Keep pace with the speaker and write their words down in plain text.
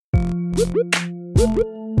Because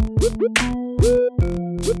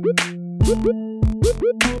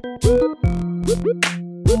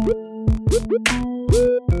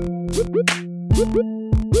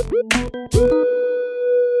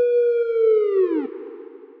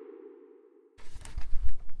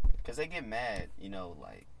they get mad, you know,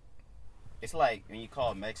 like, it's like when you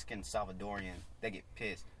call Mexican Salvadorian, they get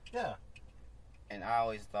pissed. Yeah. And I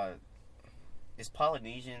always thought, is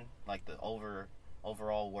Polynesian like the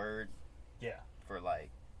overall word? Yeah. For like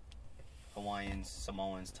Hawaiians,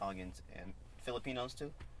 Samoans, Tongans, and Filipinos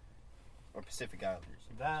too? Or Pacific Islanders?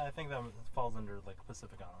 I think that falls under like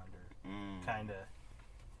Pacific Islander. Kind of.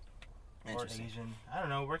 Or Asian. I don't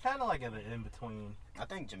know. We're kind of like in between. I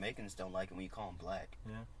think Jamaicans don't like it when you call them black.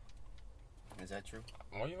 Yeah. Is that true?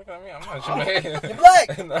 Why are you looking at me? I'm not Jamaican. You're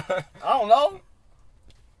black! No. I don't know.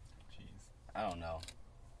 Jeez. I don't know.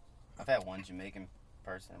 I've had one Jamaican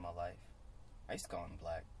person in my life. I used to call him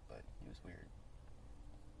black, but he was weird.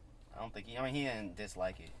 I don't think he didn't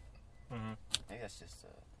dislike it. Mm-hmm. Maybe that's just,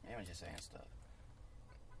 maybe I'm just saying stuff.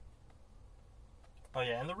 Oh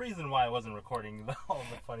yeah, and the reason why I wasn't recording all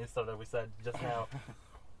the funny stuff that we said just now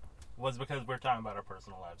was because we're talking about our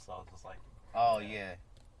personal lives, so I was just like... Oh, yeah.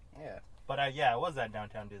 Yeah. But I was at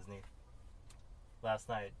Downtown Disney last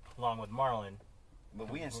night, along with Marlon. But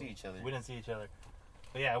we didn't see each other. We didn't see each other.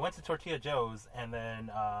 But yeah, I went to Tortilla Joe's, and then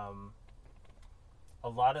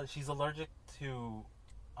she's allergic to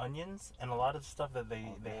onions, and a lot of the stuff that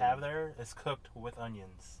they have there is cooked with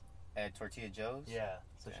onions. At Tortilla Joe's? Yeah,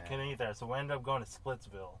 so Damn. she couldn't eat there. So we ended up going to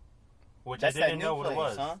Splitsville, which That's I didn't that know new what it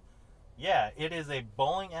was. place, huh? Yeah, it is a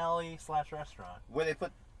bowling alley / restaurant. Where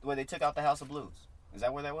they took out the House of Blues. Is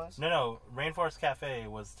that where that was? No. Rainforest Cafe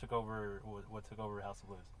took over House of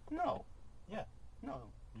Blues. No. Yeah. No.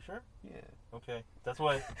 You sure? Yeah. Okay. That's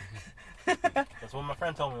what my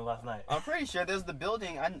friend told me last night. I'm pretty sure there's the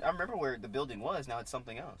building. I remember where the building was. Now it's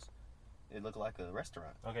something else. It looked like a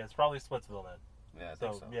restaurant. Okay, it's probably Splitsville then. Yeah, I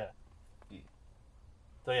think so. Yeah. Yeah.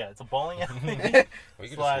 So yeah, it's a bowling alley. We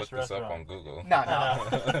can just look this up on Google. No.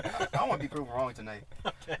 I don't want to be proven wrong tonight.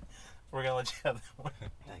 Okay. We're gonna let you have that one.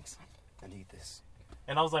 Thanks. I need this.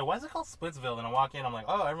 And I was like, why is it called Splitsville? And I walk in, I'm like,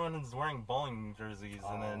 oh, everyone's wearing bowling jerseys.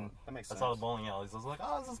 And then that makes I sense. saw the bowling alleys. I was like,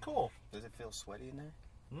 oh, this is cool. Does it feel sweaty in there?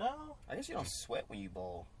 No. I guess you don't sweat when you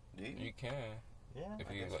bowl, do you? You can. Yeah. If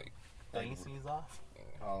you like... The AC's off.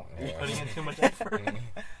 Oh. You're putting in too much effort.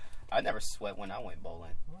 I never sweat when I went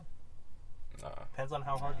bowling. Nah. Depends on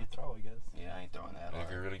how hard you throw, I guess. Yeah, I ain't throwing that hard.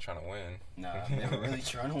 If you're really trying to win. Nah, I'm never really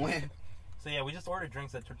trying to win. So yeah, we just ordered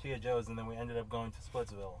drinks at Tortilla Joe's, and then we ended up going to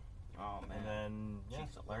Splitsville. Oh, man. And then, yeah.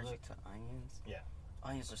 She's allergic to onions? Yeah.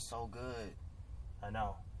 Onions are so good. I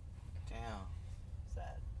know. Damn.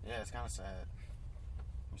 Sad. Yeah, it's kind of sad.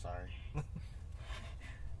 I'm sorry.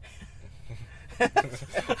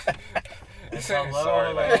 It's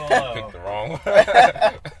sorry, like hello. Picked the wrong one.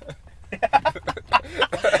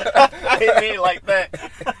 I didn't mean it like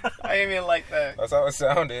that. That's how it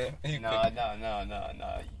sounded. No. You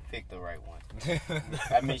picked the right one.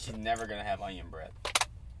 That means she's never going to have onion breath.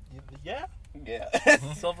 Yeah? Yeah.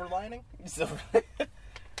 Silver lining? This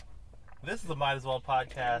is the Might As Well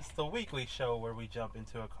podcast, the weekly show where we jump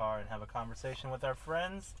into a car and have a conversation with our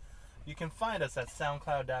friends. You can find us at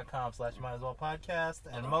soundcloud.com/mightaswellpodcast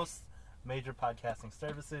and most major podcasting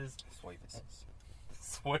services.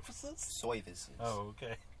 Services? Oh,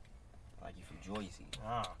 okay. Like you from Jersey.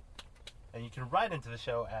 Ah. And you can write into the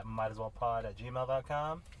show at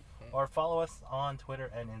mightaswellpod@gmail.com or follow us on Twitter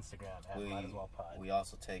and Instagram at mightaswellpod. We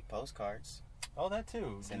also take postcards. Oh, that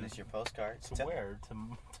too. Send us your postcards. To where? To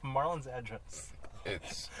Marlon's address.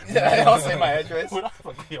 It's... I don't say my address. What up,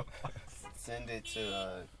 P.O. Box? Send it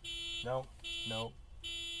to, No.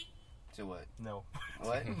 To what? No.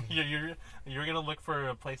 What? You're gonna look for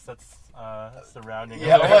a place that's surrounding.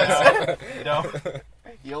 Yeah, No.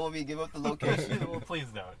 You don't want me to give up the location? Well, please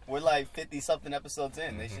don't. We're like 50-something episodes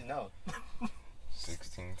in. They should know.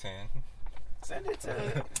 1610. Send it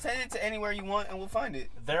to anywhere you want, and we'll find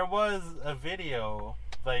it. There was a video.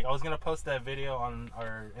 Like, I was gonna post that video on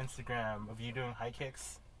our Instagram of you doing high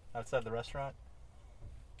kicks outside the restaurant.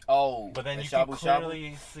 Oh, but then you shabu can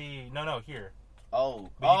clearly see. No, here. Oh,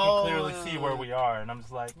 but you can clearly see where we are, and I'm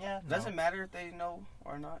just like, yeah. No. Doesn't matter if they know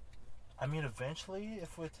or not. I mean, eventually,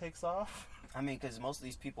 if it takes off. I mean, because most of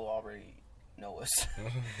these people already know us.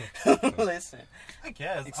 Listen, I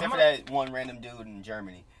guess except for that one random dude in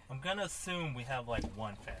Germany. I'm gonna assume we have like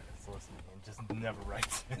one fan that's listening and just never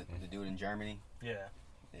writes it. The dude in Germany. Yeah.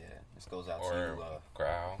 Yeah. This goes out or to you.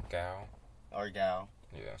 Gal. Or Gal.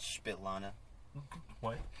 Yeah.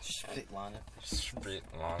 What? Spitlana.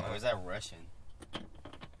 Spitlana. Or is that Russian?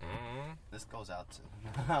 Mm-hmm. This goes out to.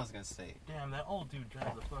 I was gonna say. Damn, that old dude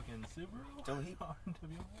drives a fucking Subaru. Dude, he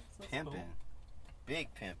That's pimping, cool. big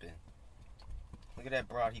pimping. Look at that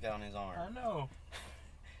broad he got on his arm. I know.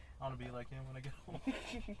 I want to be like him when I get home.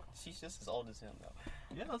 She's just as old as him though.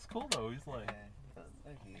 Yeah, that's cool though. He's like, Yeah, look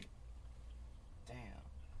at it. Damn.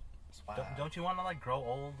 It's wild. don't you want to like grow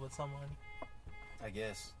old with someone? I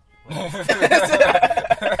guess. He's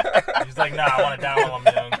like, nah, I want to die while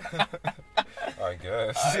I'm young. I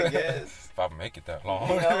guess. I guess. If I make it that long.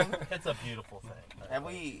 You know? It's a beautiful thing. Have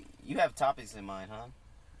we? You have topics in mind,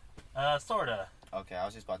 huh? Sorta. Okay, I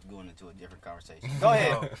was just about to go into a different conversation. Go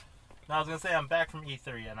ahead. No, I was gonna say I'm back from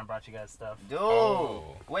E3 and I brought you guys stuff. Dude. Oh.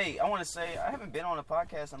 Wait, I want to say I haven't been on a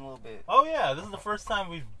podcast in a little bit. Oh yeah, this is the first time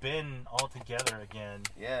we've been all together again.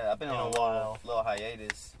 Yeah, I've been In on a while. little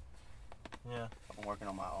hiatus. Yeah, I've been working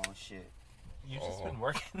on my own shit. you've just Oh. been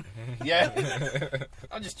working. Yeah.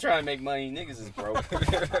 I'm just trying to make money. Niggas is broke.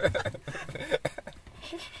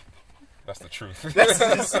 That's the truth.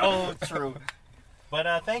 That's so true.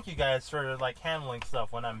 But thank you guys for like handling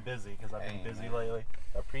stuff when I'm busy because I've been Hey, busy man. lit.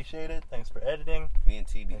 Appreciate it. Thanks for editing. Me and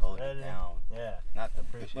T be Thanks for holding it editing. down. Yeah. Not the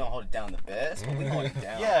Appreciate we don't hold it down the best, but we hold it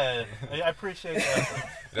down. Yeah, I appreciate that.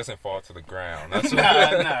 It doesn't fall to the ground. That's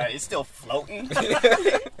Nah, it's still floating.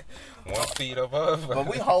 1 feet above. But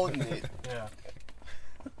we holding it. Yeah.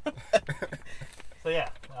 So yeah,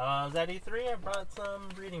 I was at E3. I brought some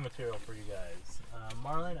reading material for you guys.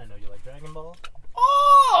 Marlon, I know you like Dragon Ball.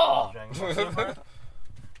 Oh! Dragon Ball Super.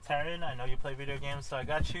 Taryn, I know you play video games, so I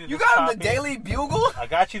got you. You this got him copy. the Daily Bugle? I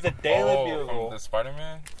got you the Daily Oh, Bugle. from the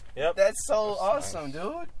Spider-Man? Yep. That's so That's awesome, nice.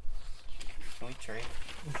 dude. Can we trade?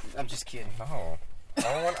 I'm just kidding. No.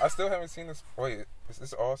 I still haven't seen this. Wait, is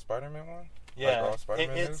this all Spider-Man one? Yeah, Like all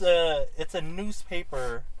Spider-Man it's is? a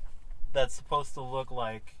newspaper that's supposed to look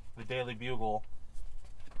like the Daily Bugle,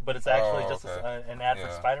 but it's actually Oh, just okay. an ad for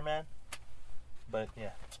Yeah. Spider-Man. But yeah,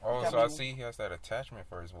 Oh, Got so I me- see he has that attachment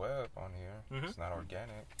for his web on here. Mhm. It's not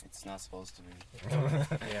organic. It's not supposed to be.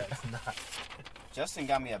 yeah, it's not. Justin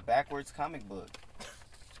got me a backwards comic book.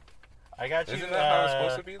 I got you. Isn't that how it's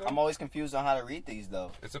supposed to be, though? I'm always confused on how to read these,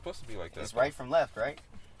 though. It's supposed to be like that. It's right from left, right?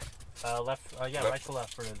 Left. Yeah, Left. right to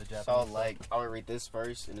left for the Japanese. So, like, I would read this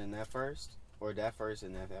first and then that first? Or that first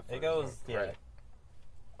and then that first? it goes. Yeah. Right.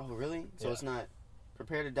 Oh, really? So Yeah. it's not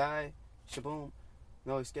prepare to die, shaboom,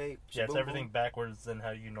 no escape, shaboom, Yeah, it's boom. everything backwards than how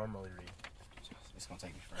you normally read. It's gonna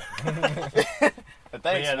take me forever. But But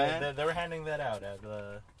thanks, yeah, man. they were handing that out at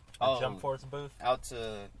the Oh. Jump Force booth. Out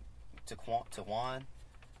to Juan.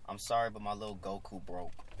 I'm sorry, but my little Goku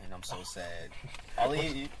broke, and I'm so sad. All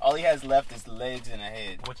he has left is legs and a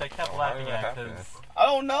head. Which I kept Oh, how laughing did that at happen? because I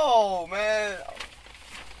don't know, man.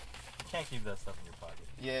 you can't keep that stuff in your pocket.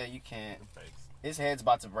 Yeah, you can't. It breaks. His head's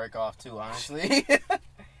about to break off too, honestly.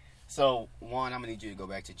 So, Juan, I'm gonna need you to go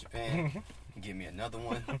back to Japan and give me another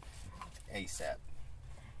one ASAP.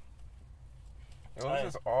 It was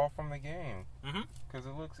just all from the game. Mhm. Because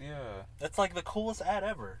it looks, yeah. That's like the coolest ad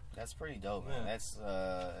ever. That's pretty dope, man.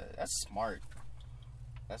 Yeah. That's smart.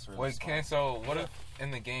 That's really Wait, smart. so what if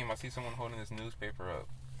in the game I see someone holding this newspaper up?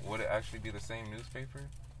 Would it actually be the same newspaper?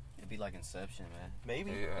 It'd be like Inception, man.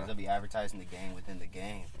 Maybe. Yeah. 'Cause they'll be advertising the game within the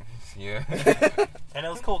game. Yeah. And it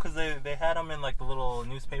was cool because they had them in like the little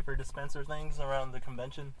newspaper dispenser things around the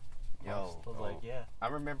convention. Yo, I was like, yeah. I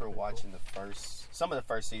remember watching some of the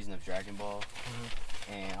first season of Dragon Ball,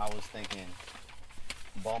 and I was thinking,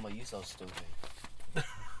 Bulma, you so stupid.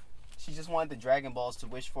 She just wanted the Dragon Balls to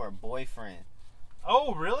wish for a boyfriend.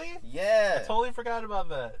 Oh, really? Yeah. I totally forgot about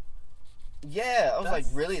that. Yeah. I was like,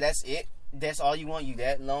 That's- really? That's it? That's all you want? You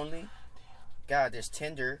that lonely? God, there's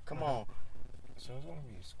Tinder. Come on. So it's going to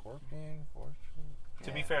be Scorpion, Fortune.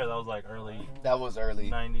 To be fair, that was like early That was early.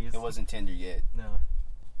 90s. It wasn't Tinder yet, No.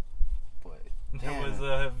 but There damn. was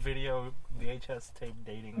a video VHS tape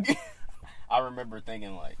dating. I remember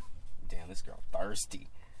thinking like, damn, this girl thirsty.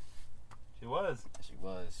 She was. She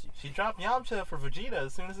was. She dropped Yamcha for Vegeta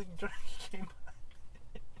as soon as he came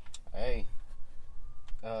by. Hey,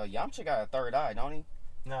 Yamcha got a third eye, don't he?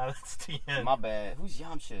 No, that's Tien. My bad. Who's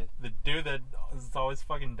Yamcha? The dude that is always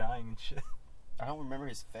fucking dying and shit. I don't remember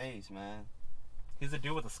his face, man. He's the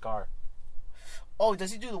dude with a scar. Oh,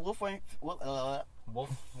 does he do the Wolf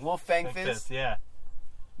Wolf Fang Fang Fist? yeah.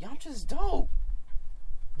 Yamcha's dope.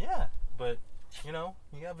 Yeah, but, you know,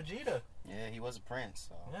 you got Vegeta. Yeah, he was a prince,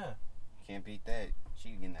 so Yeah. can't beat that. She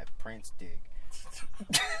getting that prince dick.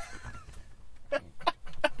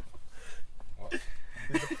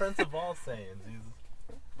 He's the prince of all Saiyans.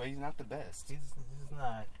 But he's not the best. He's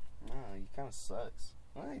not. No, he kind of sucks.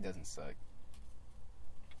 Well, he doesn't suck.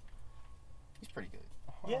 He's pretty good.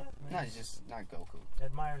 Yeah. No, he's just not Goku.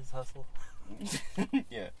 Admire his hustle.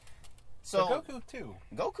 Yeah. So So Goku too.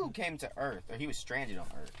 Goku came to Earth, or he was stranded on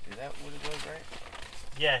Earth. Is that what it was, right?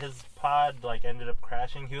 Yeah, his pod like ended up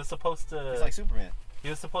crashing. He was supposed to. It's like Superman. He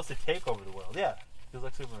was supposed to take over the world. Yeah, he was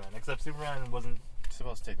like Superman, except Superman wasn't.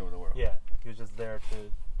 Supposed to take over the world. Yeah, he was just there to.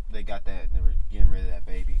 They got that. They were getting rid of that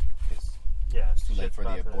baby because Yeah, it's too late shit's for the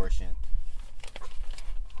about to- abortion.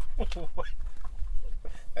 What?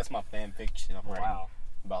 That's my fan fiction I'm writing Wow.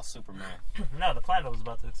 about Superman. No, the planet was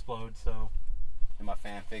about to explode. So. In my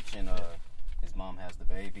fan fiction, his mom has the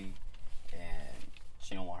baby, and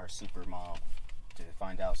she don't want her super mom to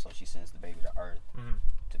find out, so she sends the baby to Earth Mhm.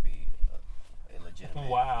 to be illegitimate.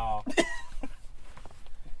 Wow. It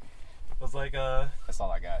was like That's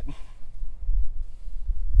all I got.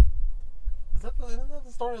 isn't that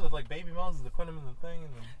the story of like baby Moses? They put him in the thing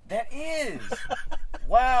and then... That is.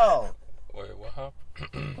 Wow. Wait, what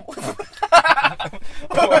happened?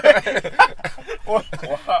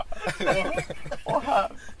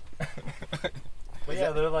 Wow. But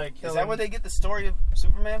yeah, they're like. Is that where they get the story of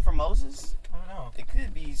Superman from Moses? I don't know. It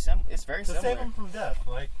could be it's very To similar. save him from death,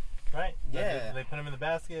 like, right? Yeah. They put him in the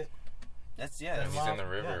basket. That's Send He's him in the off,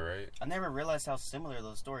 river, yeah. right? I never realized how similar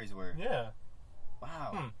those stories were. Yeah.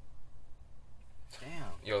 Wow. Damn.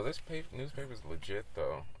 Yo, this newspaper's legit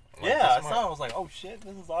though. Like, Yeah, I this saw it. I was like, oh shit,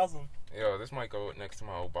 this is awesome. Yo, this might go next to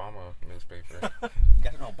my Obama newspaper. You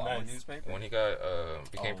got an Obama Nice. newspaper? When he got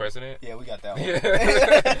became Oh. president. Yeah, we got that one.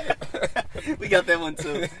 Yeah. We got that one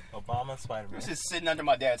too. Obama, Spider-Man. It's just sitting under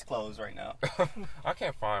my dad's clothes right now. I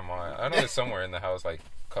can't find mine. I know it's somewhere in the house, like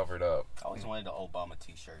covered up. I always wanted the Obama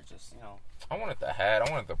t-shirt, just, you know. I wanted the hat.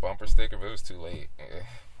 I wanted the bumper sticker, but it was too late.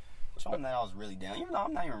 Showing that I was really down. Even though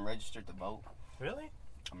I'm not even registered to vote. Really?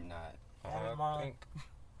 I'm not. I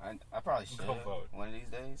think, I probably should. Go vote. One of these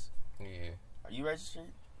days. yeah, Are you registered?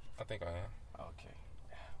 I think I am. Okay.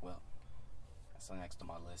 Well, that's next to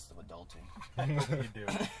my list of adulting. I hope you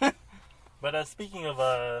do. But speaking of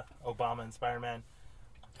Obama and Spider-Man,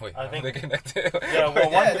 Wait, I I think- think they connected. Yeah,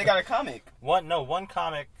 well, Yeah, they got a comic. one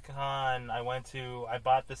Comic Con I went to, I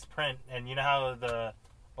bought this print, and you know how the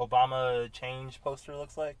Obama change poster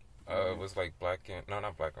looks like? It was like black and not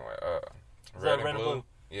black and white. Is Red that and blue.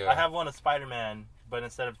 Yeah. I have one of Spider-Man, but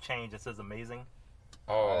instead of change, it says amazing.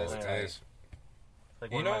 Oh, That's it tight. is. It's like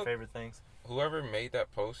You one of know- my favorite things. Whoever made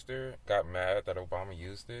that poster got mad that Obama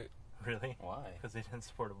used it. Really? Why? Because they didn't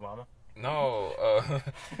support Obama? No,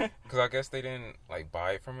 because I guess they didn't like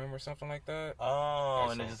buy it from him or something like that. Oh,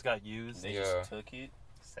 I and it see. just got used? They Yeah. just took it.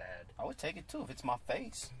 Sad. I would take it too if it's my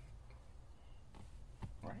face.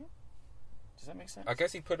 Right? Does that make sense? I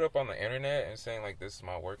guess he put it up on the internet and saying like this is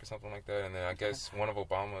my work or something like that, and then I guess one of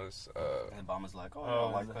Obama's And Obama's like, oh, Oh,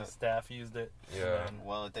 no, like his that. staff used it. Yeah. and then-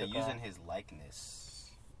 Well, if they're took using off. his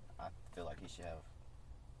likeness, I feel like he should have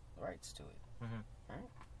the rights to it.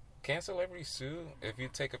 can celebrities sue if you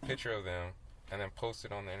take a picture of them and then post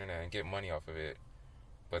it on the internet and get money off of it,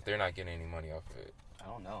 but they're not getting any money off of it? I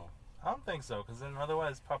don't know. I don't think so, because then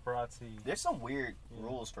otherwise paparazzi... There's some weird Yeah.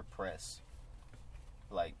 rules for press.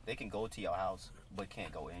 Like, they can go to your house, but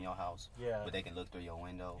can't go in your house. Yeah. But they can look through your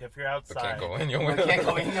window. If you're But outside... can't go in your But window. can't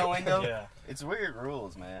go in your window? Yeah. It's weird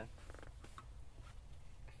rules, man.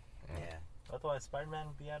 Mm. Yeah. Otherwise Spider-Man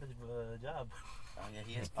would be out of a job. Oh, yeah,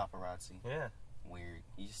 he is paparazzi. Yeah. Weird.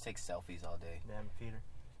 He just takes selfies all day Damn Peter.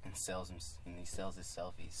 and sells his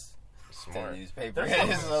selfies to the Smart. newspaper. There's some-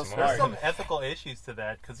 It's so Smart. There's smart. some ethical issues to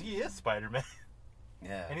that, because he is Spider-Man,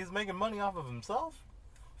 Yeah. and he's making money off of himself?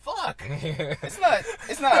 Fuck! It's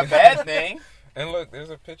not a bad thing. And look, there's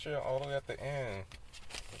a picture all the way at the end.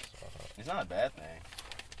 It's not a bad thing.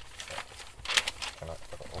 Can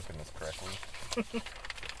I open this correctly?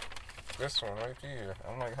 This one right here.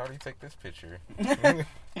 I'm like, how do you take this picture?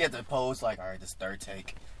 You have to pose like, all right, this third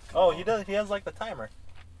take. Come Oh, on. he does. He has like the timer.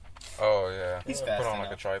 Oh yeah, He's Put fast on like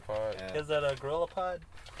enough. a tripod Yeah. Is that a Gorilla Pod?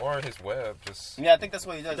 or his web. Just Yeah, I think that's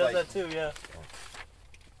what he does. He does like, that too, yeah.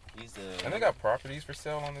 he's the. and they got properties for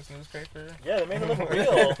sale on this newspaper. Yeah, they made it look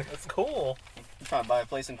real. It's cool. You trying to buy a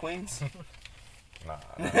place in Queens? Nah,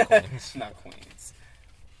 not Queens. Not Queens.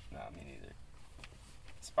 Nah, me neither.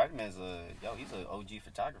 Spider-Man's he's an OG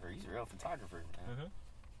photographer. He's a real photographer, man. Mhm.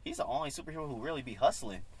 He's the only superhero who really be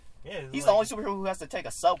hustling. Yeah, He's the only superhero who has to take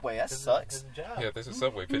a subway. That his sucks. job. Yeah, there's a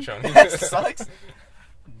subway picture on That here. sucks.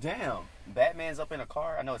 Damn. Batman's up in a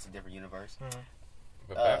car. I know it's a different universe.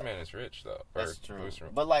 But Batman is rich though. That's Or true. Bruce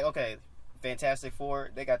Wayne. But like, okay, Fantastic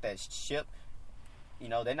Four, they got that ship. You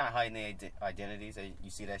know, they're not hiding their identities. You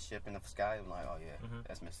see that ship in the sky, I'm like, oh yeah, Mhm.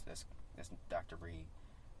 that's Dr. Reed.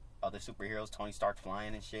 Other superheroes, Tony Stark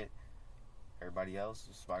flying and shit. Everybody else,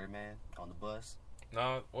 Spider-Man on the bus.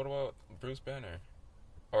 No, what about Bruce Banner?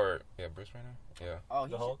 Or Bruce Banner. Yeah. Oh,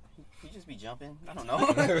 The Hulk? he just be jumping. I don't know.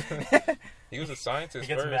 He was a scientist He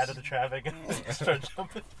gets first. mad at the traffic and starts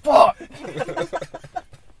jumping. Fuck.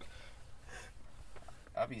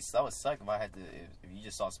 That would suck if I had to. If you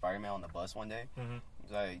just saw Spider-Man on the bus one day. Mm-hmm.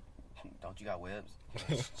 He's like, "Don't you got webs?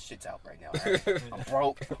 Shit's out right now. Right? I'm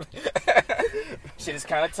broke. Shit is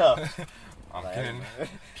kind of tough. I'm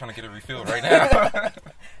trying to get it refilled right now.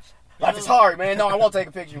 Life is hard, man. No, I won't take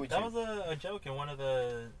a picture with you." That was a joke in one of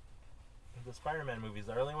the Spider-Man movies,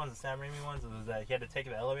 the early ones, the Sam Raimi ones. It was that he had to take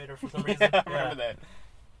the elevator for some reason. I remember that.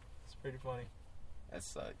 It's pretty funny. That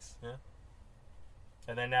sucks. Yeah.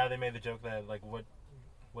 And then now they made the joke that, like, what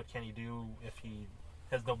can he do if he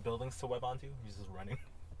has no buildings to web onto? He's just running.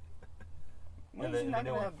 When is he not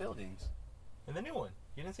going to have buildings? In the new one.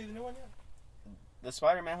 You didn't see the new one yet? The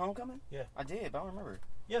Spider-Man Homecoming? Yeah. I did, but I don't remember.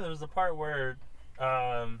 Yeah, there was a part where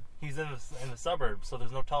he's in the suburbs, so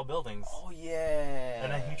there's no tall buildings. Oh, yeah.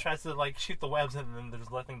 And then he tries to, like, shoot the webs, and then there's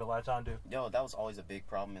nothing to latch onto. Yo, that was always a big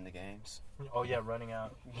problem in the games. Oh, yeah, running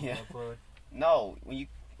out. Yeah. Fluid. No, when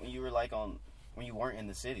you were, like, when you weren't in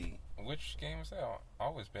the city. Which game was that? I've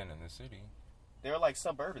always been in the city. They were, like,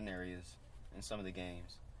 suburban areas in some of the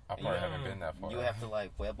games. I probably haven't been that far. You have to,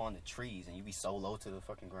 like, web on the trees, and you be so low to the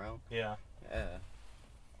fucking ground. Yeah. Yeah.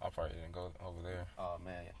 I probably didn't go over there. Oh,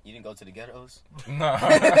 man. You didn't go to the ghettos? No.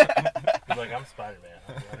 He's like, I'm Spider-Man.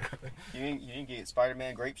 You didn't get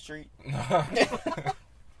Spider-Man Grape Street? No.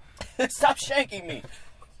 Stop shanking me!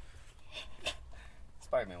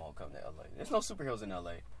 Spider-Man won't come to LA. There's no superheroes in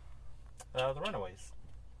LA. The Runaways.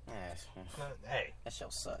 Hey. That show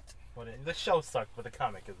sucked. The show sucked, but the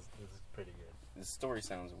comic is pretty good. The story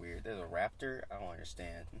sounds weird. There's a raptor? I don't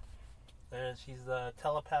understand. She's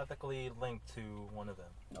telepathically linked to one of them.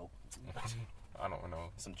 Nope. I don't know.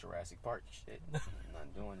 Some Jurassic Park shit. I'm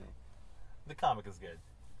not doing it. The comic is good.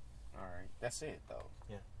 Alright. That's it, though.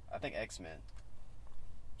 Yeah. I think X-Men.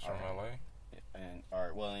 It's from LA? In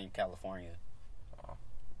California. Oh.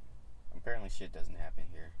 Apparently shit doesn't happen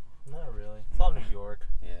here. Not really. It's all New York.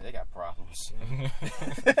 Yeah, they got problems.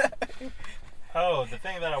 Oh, the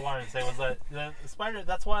thing that I wanted to say was that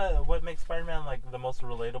that's what makes Spider-Man like the most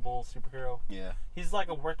relatable superhero. Yeah. He's like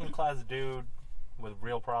a working class dude with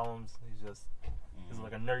real problems. He's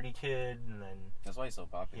like a nerdy kid, and then that's why he's so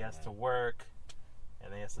popular. He has to work,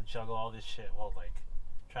 and then he has to juggle all this shit while like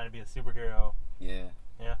trying to be a superhero. Yeah.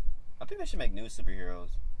 Yeah. I think they should make new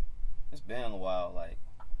superheroes. It's been a while. Like,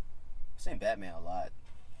 I've seen Batman a lot.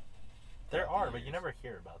 There are, but you never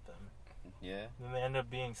hear about them. Yeah. And they end up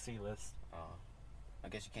being C-list. I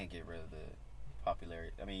guess you can't get rid of the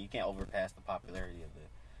popularity. I mean, you can't overpass the popularity of the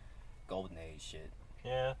Golden Age shit.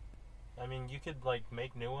 Yeah. I mean, you could, like,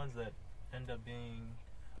 make new ones that end up being...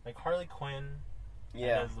 Like, Harley Quinn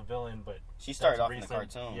as the villain, but... She started off in the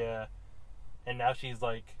cartoon. Yeah. And now she's,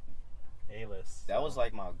 like, A-list. That was,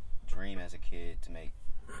 like, my dream as a kid, to make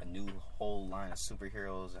a new whole line of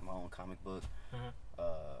superheroes in my own comic book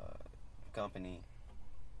company.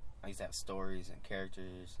 I used to have stories and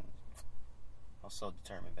characters, and I was so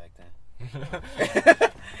determined back then.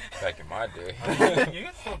 Back in my day. You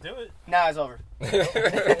can still do it. Nah, it's over.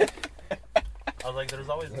 I was like, there's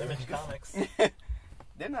always Image Comics.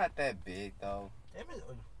 They're not that big, though.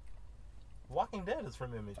 Walking Dead is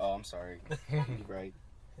from Image. Oh, I'm sorry. You're right.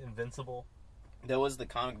 Invincible. There was the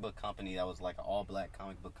comic book company that was like an all-black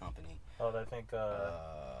comic book company. Oh, I think...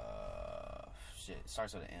 shit, it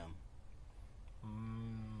starts with an M.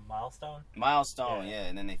 Milestone, yeah,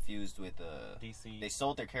 and then they fused with DC. They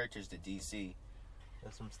sold their characters to DC.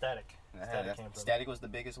 There's some Static. Static was the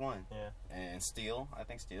biggest one. Yeah. And Steel, I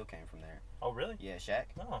think Steel came from there. Oh, really? Yeah, Shaq.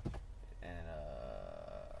 Oh. And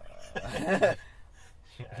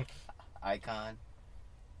Shaq. Icon.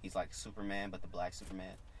 He's like Superman, but the black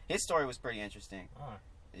Superman. His story was pretty interesting. Oh.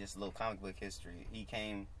 Just a little comic book history. He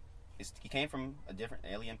came from a different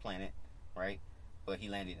alien planet, right? But he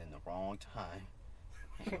landed in the wrong time.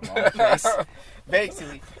 In the wrong place.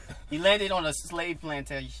 Basically, he landed on a slave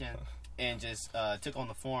plantation and just took on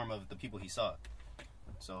the form of the people he saw.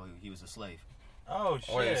 So he was a slave. Oh,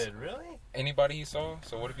 shit, really? Anybody he saw?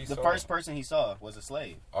 So what if he saw? The first person he saw was a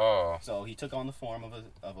slave. Oh. So he took on the form of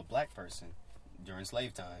a black person during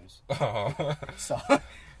slave times. Oh. So.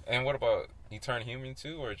 And what about, he turned human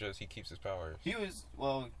too, or just he keeps his powers? He was,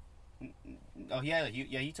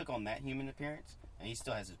 he took on that human appearance, and he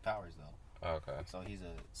still has his powers, though. Oh, okay. So he's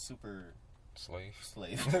a super... Slave.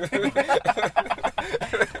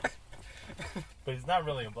 But he's not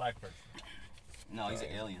really a black person. No, he's an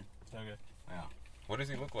alien. Okay. Yeah. What does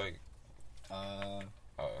he look like? Oh,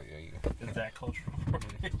 yeah. Is that cultural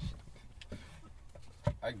appropriation?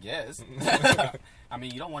 I guess. I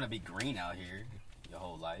mean, you don't want to be green out here. your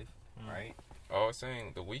whole life, right? Oh, I was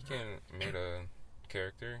saying The Weeknd made a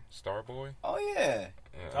character, Starboy. Oh yeah.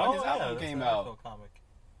 Yeah. When his album came out, comic.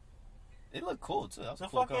 it looked cool too. That was The a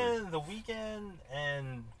cool fucking cover. The Weeknd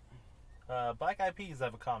and Black Eyed Peas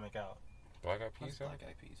have a comic out. Black Eyed Peas. Black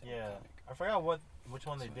Eyed Peas. Yeah, I forgot which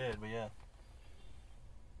one they did, but yeah.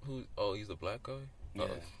 Who? Oh, he's the black guy. Yeah.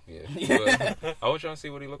 Yeah. But I was trying to see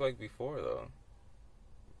what he looked like before though.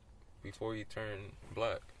 Before he turned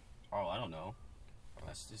black. Oh, I don't know.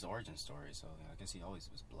 That's his origin story, so I guess he always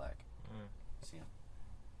was black. See him?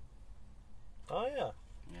 Oh yeah.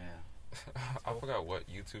 Yeah. I forgot what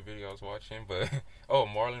YouTube video I was watching, but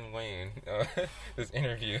Marlon Wayne, this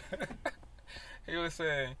interview, he was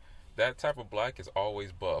saying that type of black is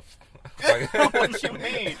always buff. Like, What you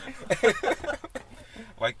mean?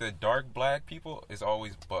 Like the dark black people is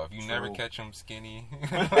always buff. You never True. catch them skinny.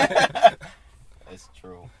 That's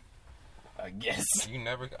true. I guess.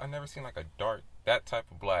 I never seen like that type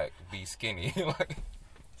of black be skinny. Like,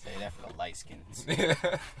 Say that for the light skins. yeah.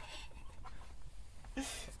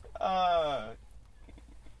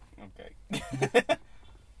 Okay.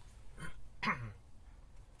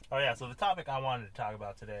 Oh yeah. So the topic I wanted to talk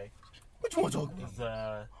about today Which one talking is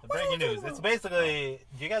the breaking news. It's basically.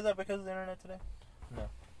 Do you guys have because of the internet today? No.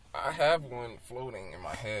 I have one floating in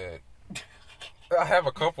my head. I have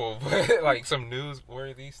a couple, but like some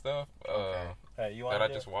newsworthy stuff Hey, you want that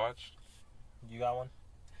I just watched. You got one?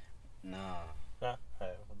 Nah. Nah.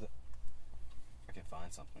 Hey, I can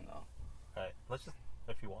find something though. alright. Let's just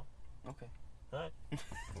if you want. Okay. Alright.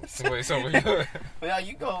 So what you doing? But yeah,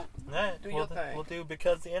 you go. Alright. Do we'll your thing. We'll do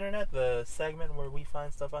because the internet, the segment where we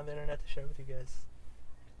find stuff on the internet to share with you guys.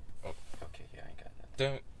 Okay, yeah, I ain't got that.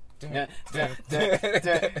 Dun,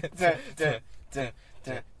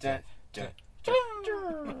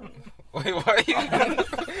 Wait, why are you?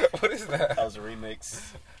 What is that? That was a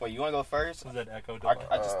remix. Wait, you want to go first? Was that Echo?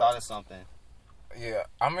 I just thought of something. Yeah,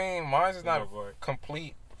 I mean, mine is not Go for it.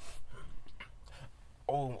 complete.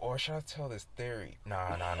 Oh, or should I tell this theory?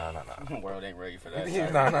 Nah. The world ain't ready for that.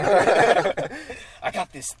 Nah. I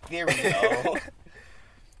got this theory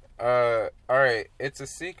though. Alright. It's a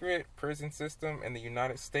secret prison system in the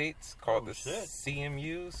United States called the shit.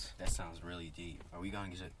 CMUs. That sounds really deep. Are we gonna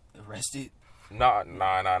get arrested? Nah.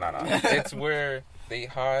 It's where they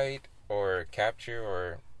hide or capture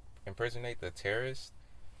or impersonate the terrorists,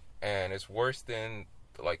 and it's worse than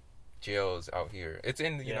like jails out here. It's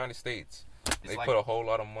in the United States. They like, put a whole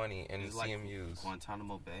lot of money in it's CMUs. Like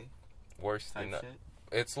Guantanamo Bay Worse type than that. shit.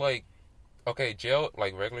 It's like, okay, jail,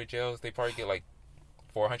 like regular jails, they probably get like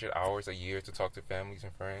 400 hours a year to talk to families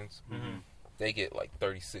and friends. Mm-hmm. They get like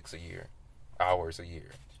 36 hours a year.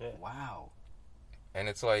 Shit. Wow. And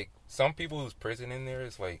it's like, some people who's prison in there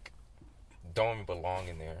is like, don't even belong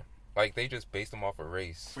in there. Like, they just base them off of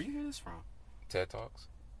race. Where you hear this from? TED Talks.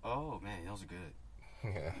 Oh man, those are good.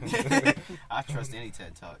 Yeah. I trust any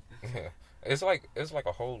TED Talk. Yeah. It's like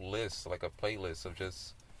a whole list, like a playlist of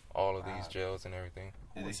just all of these jails and everything.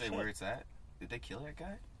 Did they say where it's at? Did they kill that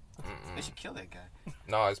guy? Mm-mm. They should kill that guy.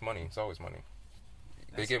 No, it's money. It's always money.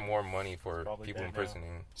 They get more money for Probably people dead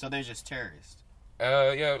imprisoning. So they're just terrorists.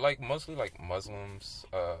 Yeah, like mostly like Muslims,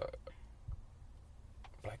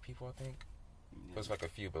 black people, I think. There's like a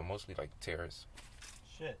few, but mostly like terrorists.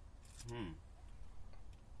 Shit. Hmm.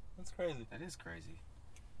 That's crazy. That is crazy.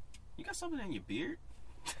 You got something in your beard?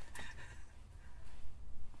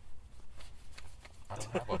 I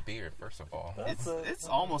don't have a beard, first of all. It's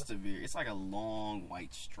almost a beard. It's like a long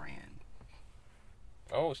white strand.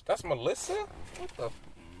 Oh, that's Melissa? What the?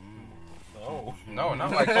 Oh. No,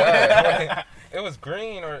 not like that. Like, it was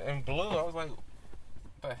green and blue. I was like,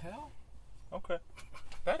 what the hell? Okay.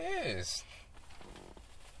 That is.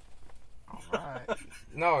 All right.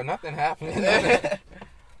 No, nothing happened.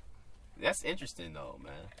 That's interesting though,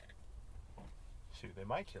 man. Shoot, they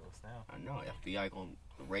might kill us now. I know FBI gonna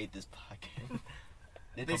raid this podcast.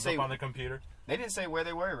 Did they Comes say up on the computer? they didn't say where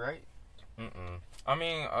they were, right? Mm-mm. I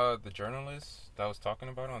mean, the journalist that I was talking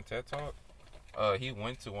about on TED Talk, he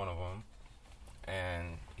went to one of them,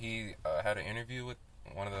 and he had an interview with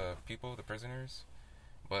one of the people, the prisoners.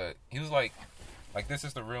 But he was like this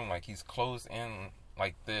is the room, like he's closed in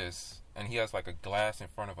like this, and he has like a glass in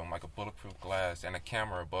front of him, like a bulletproof glass, and a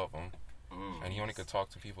camera above him, and he only could talk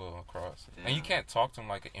to people across. Damn. And you can't talk to him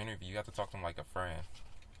like an interview; you have to talk to him like a friend.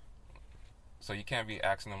 So you can't be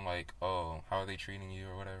asking them like, "Oh, how are they treating you?"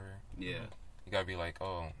 or whatever. Yeah. You gotta be like,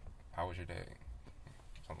 "Oh, how was your day?"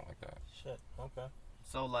 Something like that. Shit. Okay.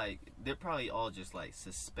 So like they're probably all just like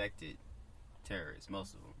suspected terrorists,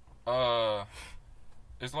 most of them.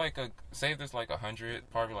 It's like say there's like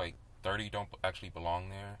 100, probably like 30 don't actually belong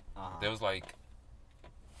there. Uh-huh. There was like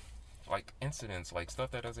like incidents, like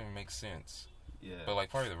stuff that doesn't even make sense. Yeah. But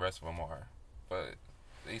like probably the rest of them are, but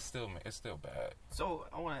it's still bad. So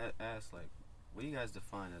I want to ask, like, what do you guys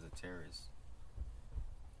define as a terrorist?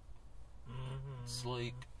 It's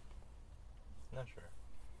like, not sure.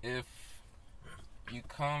 if you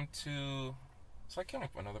come to, it's like killing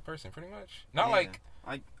another person, pretty much. Not Yeah, like,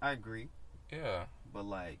 I agree, yeah. but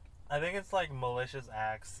like, I think it's like malicious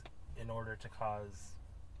acts in order to cause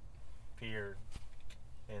fear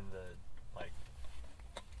in the like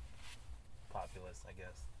populace, I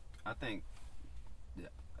guess. I think the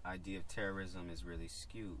idea of terrorism is really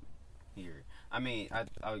skewed here. I mean, I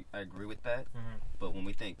agree with that, but when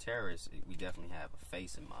we think terrorists, we definitely have a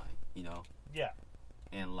face in mind, you know? Yeah.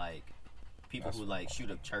 And like, people who like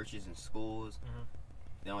shoot up churches and schools,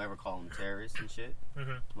 they don't ever call them terrorists and shit.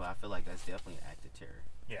 Well, I feel like that's definitely an act of terror.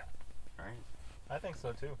 Yeah. Right? I think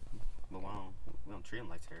so too. But we don't treat them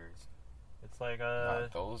like terrorists. It's like Nah,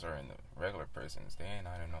 those are in the regular prisons. They ain't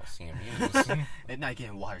not in no CMUs. They're not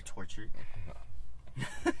getting water tortured.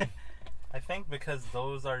 I think because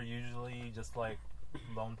those are usually just like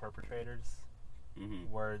lone perpetrators,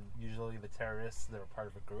 where usually the terrorists, they're part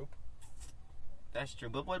of a group. That's true.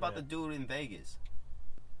 But what about the dude in Vegas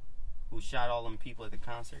who shot all them people at the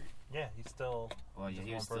concert? Yeah, he's still. Well, yeah,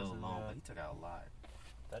 he was still person, alone, but he took out a lot.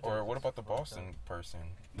 Or what about the Boston person?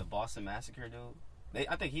 The Boston Massacre dude?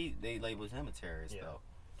 I think they labeled him a terrorist, though.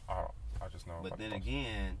 Oh, I just know. But about then the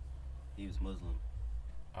again, he was Muslim.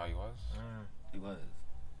 Oh, he was? He was.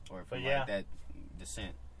 Or from yeah. like that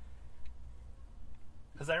descent.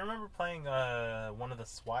 Because I remember playing one of the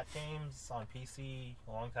SWAT games on PC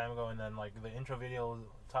a long time ago, and then like the intro video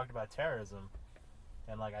talked about terrorism,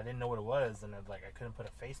 and like I didn't know what it was, and like I couldn't put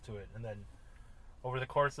a face to it, and then over the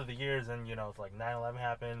course of the years, and you know, it's like 9/11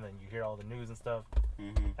 happened, and you hear all the news and stuff,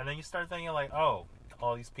 and then you start thinking like, oh,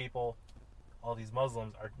 all these people, all these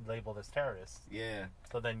Muslims are labeled as terrorists. Yeah.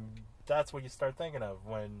 So then that's what you start thinking of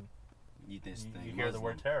when you hear the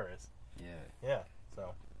word terrorist. Yeah. Yeah.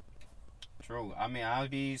 So. True. I mean, I'll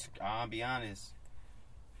be honest.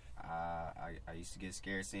 I used to get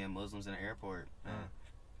scared seeing Muslims in the airport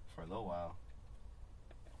for a little while.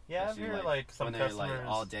 Yeah, I've heard like some when customers they're like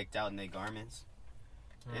all decked out in their garments.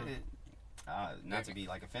 Not to be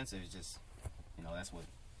like offensive, it's just that's what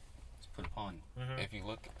it's put upon you. If you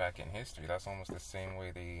look back in history, that's almost the same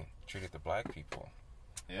way they treated the black people.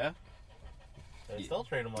 Yeah. They still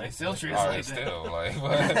treat them like. They still treat them like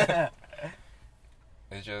that.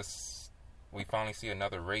 But it's just we finally see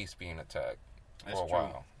another race being attacked for a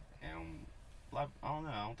while. And I don't know.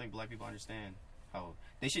 I don't think black people understand how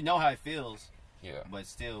they should know how it feels. Yeah. But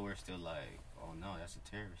still, we're still like, oh no, that's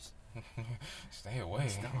a terrorist. Stay away.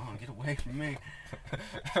 Get away from me.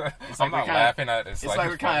 I'm not laughing at it. It's like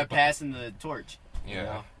we're kind of passing the torch. Yeah. You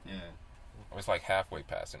know? Yeah. It's like halfway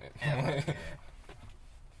passing it. Yeah.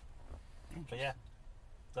 But yeah,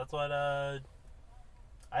 that's what I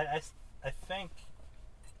think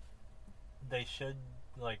they should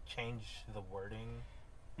like change the wording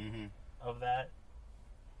of that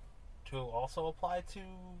to also apply to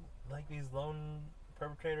like these lone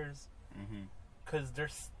perpetrators, because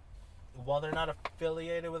while they're not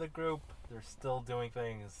affiliated with a group, they're still doing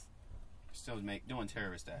things. Still doing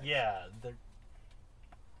terrorist acts. Yeah, they're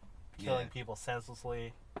killing people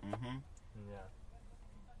senselessly. Yeah.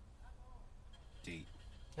 Deep.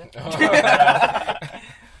 I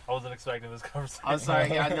wasn't expecting this conversation. I'm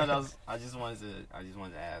sorry. I know that was. I just wanted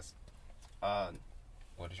to ask.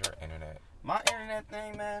 What is your internet? My internet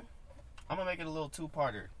thing, man. I'm gonna make it a little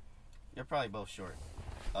two-parter. You're probably both short.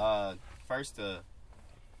 First, I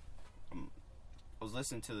was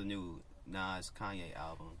listening to the new Nas Kanye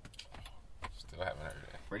album. Still haven't heard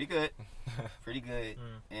it. Pretty good. Pretty good.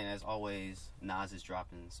 And as always, Nas is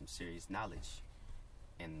dropping some serious knowledge.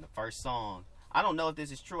 And the first song, I don't know if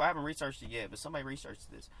this is true. I haven't researched it yet, but somebody researched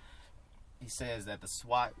this. He says that the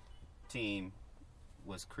SWAT team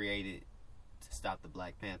was created to stop the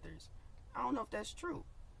Black Panthers. I don't know if that's true.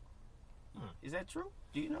 Is that true?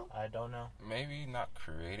 Do you know? I don't know. Maybe not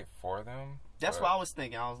created for them. That's what I was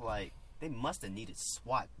thinking. I was like, they must have needed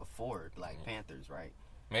SWAT before Black Panthers, right?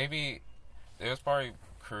 Maybe it was probably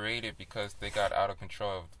created because they got out of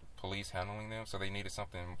control of police handling them, so they needed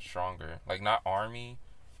something stronger. Like, not army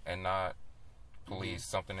and not police,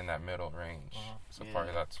 something in that middle range. So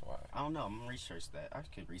probably that's why. I don't know. I'm going to research that. I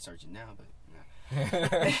could research it now, but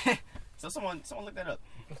no. So someone look that up.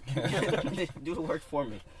 Do the work for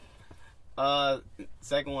me.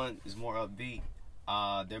 Second one is more upbeat.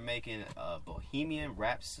 They're making a Bohemian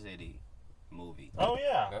Rhapsody movie. Oh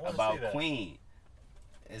yeah, about Queen.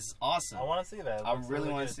 It's awesome. I want to see that. I really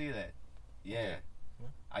want to see that. Yeah.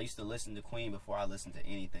 I used to listen to Queen before I listened to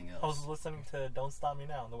anything else. I was listening to "Don't Stop Me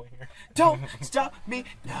Now" on the way here. Don't stop me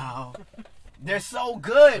now. They're so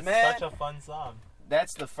good, It's man. such a fun song.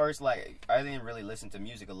 That's the first, like, I didn't really listen to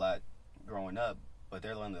music a lot growing up, but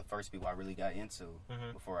they're one of the first people I really got into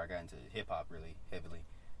before I got into hip hop really heavily.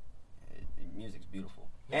 Music's beautiful,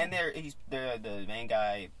 and they're the main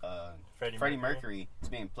guy, Freddie Mercury, is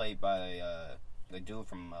being played by the dude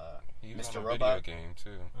from he was Mr. on a Robot. video game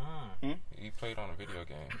too. He played on a video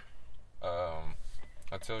game.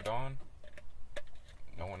 Until Dawn.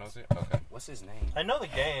 No one knows it. Okay. What's his name? I know the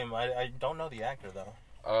game. I don't know the actor though.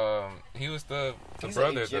 He was the He's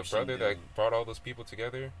brother, an Egyptian that dude. brought all those people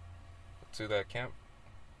together to that camp.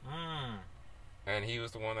 And he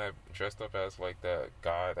was the one that dressed up as like that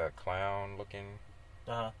guy, that clown looking.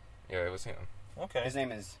 Uh-huh. Yeah, it was him. Okay. His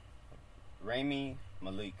name is Rami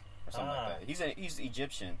Malek or something like that. He's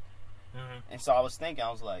Egyptian. And so I was thinking,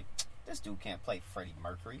 I was like, this dude can't play Freddie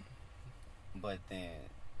Mercury. But then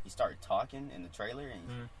he started talking in the trailer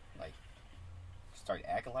and like started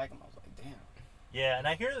acting like him. I was like, damn. Yeah, and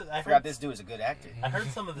I forgot this dude is a good actor. I heard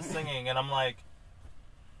some of the singing, and I'm like,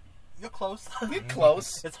 you're close. You're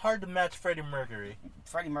close. It's hard to match Freddie Mercury.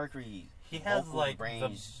 Freddie Mercury. He has like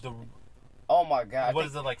range. the oh my god! What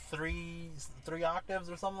is it, like three octaves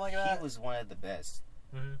or something like that? He was one of the best.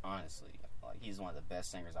 Honestly, like he's one of the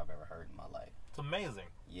best singers I've ever heard in my life. It's amazing.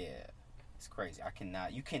 Yeah, it's crazy.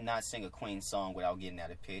 You cannot sing a Queen song without getting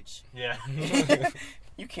out of pitch. Yeah.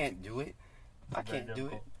 You can't do it. I can't do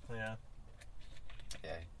it. Yeah.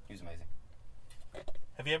 Yeah, he was amazing.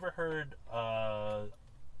 Have you ever heard?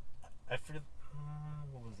 I forget,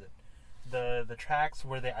 what was it? The tracks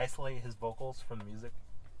where they isolate his vocals from the music.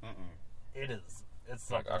 It's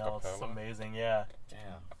like something else. It's acapella? amazing. Yeah.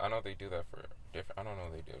 Damn. I know they do that for different. I don't know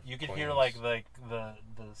they do. You could Queens. hear like the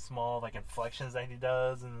small like inflections that he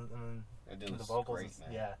does and the vocals. Great,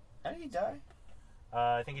 man. Yeah. How did he die?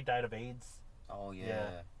 I think he died of AIDS. Oh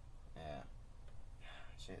yeah.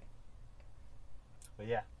 Shit. But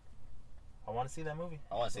yeah, I want to see that movie.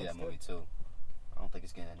 I want to see that movie too. I don't think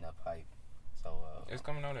it's getting enough hype. So it's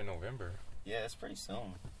coming out in November. Yeah, it's pretty soon.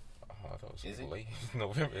 Oh, I thought it was Is it? late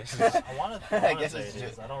November. I want to. I guess say it's it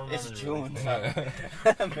is. I don't remember. It's the June.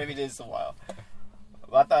 release. Maybe it is a while.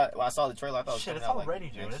 But I thought when I saw the trailer, I thought Shit, it it's was coming out already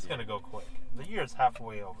like June. next It's year. gonna go quick. The year's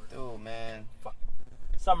halfway over. Dude, man, Fuck.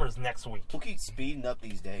 Summer's next week. who keeps speeding up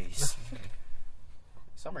these days?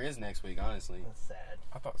 Summer is next week, honestly. That's sad.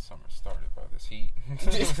 I thought summer started by this heat.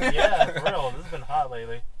 Yeah, for real. This has been hot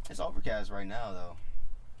lately. It's overcast right now, though.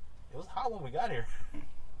 It was hot when we got here.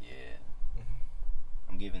 Yeah.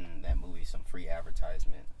 I'm giving that movie some free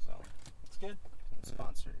advertisement, so It's good.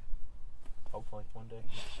 sponsored. Hopefully, one day.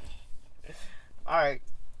 All right,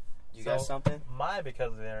 you got something? My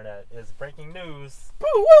because of the internet is breaking news. Boo,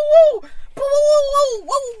 woo, woo, boo, woo, woo,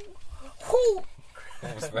 woo, woo.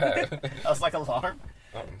 What was that? That was like an alarm.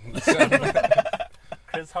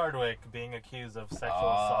 Chris Hardwick being accused of sexual Oh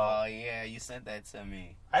assault. yeah, you sent that to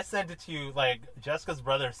me. I sent it to you, like, Jessica's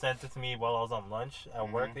brother sent it to me while I was on lunch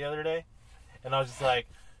at work the other day. And I was just like,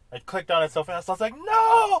 I clicked on it so fast, I was like,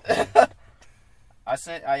 no!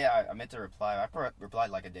 I meant to reply. I replied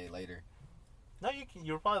like a day later. No,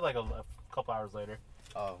 you replied like a couple hours later.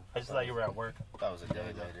 Oh. I just thought you were at work. That was a day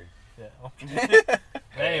Yeah. later.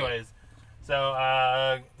 But anyways,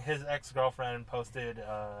 so his ex-girlfriend posted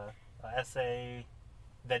an essay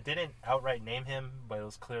that didn't outright name him, but it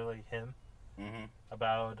was clearly him,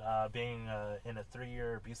 about being in a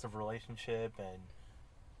 3-year abusive relationship and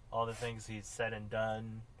all the things he's said and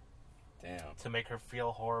done to make her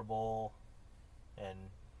feel horrible. And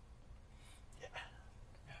yeah,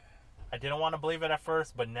 I didn't want to believe it at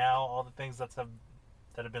first, but now all the things that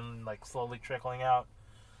have been like slowly trickling out,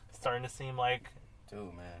 it's starting to seem like,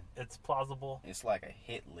 dude, man, it's plausible. It's like a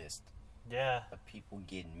hit list. Yeah. Of people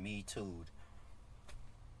getting Me Too'd.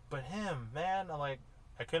 But him, man, I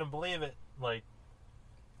couldn't believe it. Like,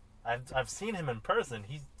 I've seen him in person.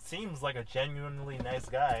 He seems like a genuinely nice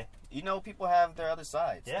guy. You know, people have their other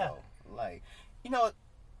sides. Yeah. Though. Like, you know,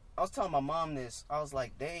 I was telling my mom this. I was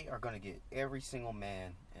like, they are going to get every single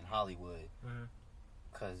man in Hollywood.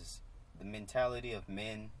 Because the mentality of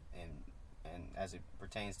men and as it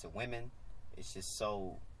pertains to women, it's just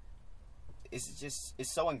so... It's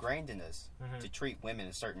so ingrained in us to treat women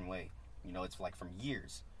a certain way. You know, it's like from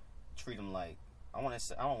years. Treat them like... I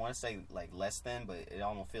don't want to say like less than, but it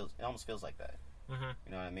almost feels like that. You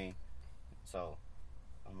know what I mean? So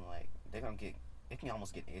I'm like, they can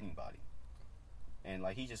almost get anybody. And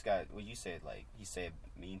like he just got what you said, like he said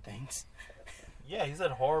mean things. Yeah, he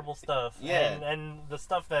said horrible stuff. Yeah, and the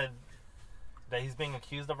stuff that he's being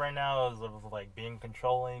accused of right now is of like being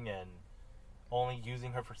controlling and only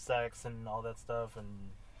using her for sex and all that stuff,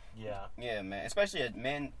 and yeah. Yeah, man. Especially a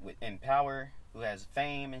man in power who has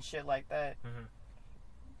fame and shit like that. Mm-hmm.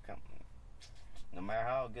 No matter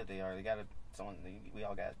how good they are, we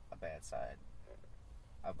all got a bad side,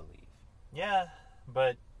 I believe. Yeah,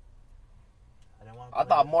 but I didn't want to. I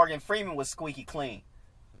thought Morgan Freeman was squeaky clean.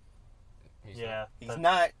 He's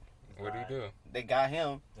not. What did he do? They got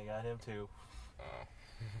him. They got him too. Oh.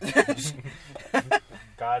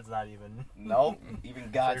 God's not even. Nope.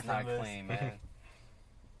 Even God's not clean, man.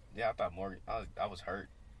 Yeah, I thought Morgan. I was hurt.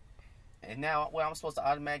 And now, I'm supposed to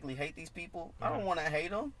automatically hate these people? I don't want to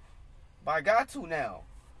hate them, but I got to now.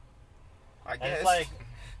 I guess. And it's like,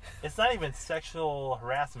 it's not even sexual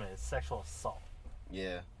harassment; it's sexual assault.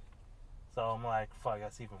 Yeah. So I'm like, fuck,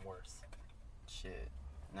 that's even worse. Shit.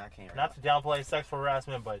 No, I can't. Not to downplay sexual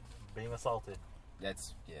harassment, but being assaulted.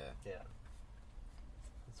 That's yeah.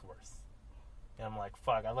 It's worse. And I'm like,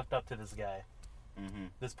 fuck, I looked up to this guy. Mm-hmm.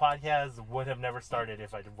 This podcast would have never started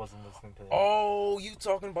if I wasn't listening to him. Oh, you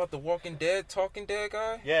talking about the Talking Dead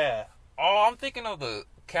guy? Yeah. Oh, I'm thinking of the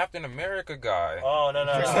Captain America guy. Oh, no.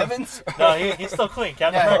 Chris Evans? No, he's still clean.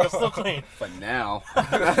 Captain America's still clean. For now.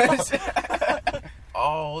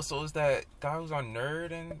 Oh, so is that guy who's on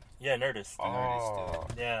Nerd and... Yeah, Nerdist. Oh.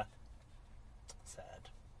 Yeah. Sad.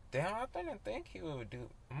 Damn, I didn't think he would do...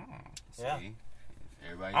 Yeah. See?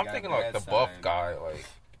 Everybody I'm got thinking a like bad the side. buff guy, like...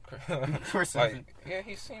 Like, yeah,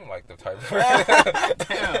 he seemed like the type of...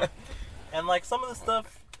 Damn. And like some of the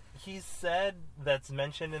stuff he said that's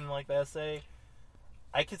mentioned in like the essay,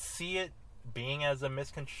 I could see it being as a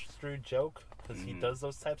misconstrued joke because he does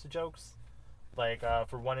those types of jokes. Like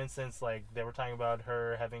for one instance, like they were talking about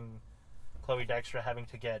Chloe Dykstra having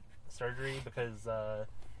to get surgery because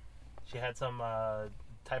she had some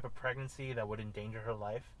type of pregnancy that would endanger her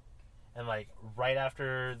life, and like right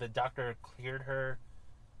after the doctor cleared her,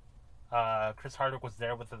 Chris Hardwick was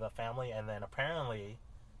there with the family, and then apparently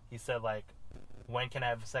he said like, when can I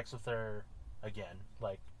have sex with her again?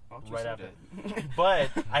 Like right after.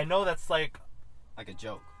 But I know that's like a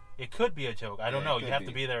joke. It could be a joke. I don't know. You have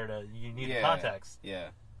to be there you need the context. Yeah.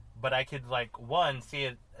 But I could like see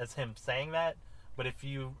it as him saying that, but if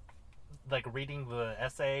you like reading the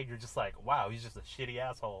essay, you're just like, wow, he's just a shitty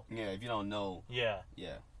asshole. Yeah, if you don't know. Yeah.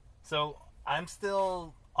 Yeah. So I'm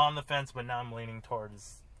still on the fence, but now I'm leaning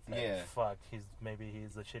towards fuck, he's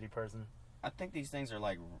a shitty person. I think these things are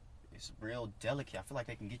like, it's real delicate. I feel like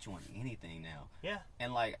they can get you on anything now. Yeah.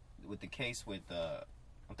 And like with the case with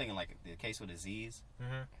I'm thinking like the case with Aziz,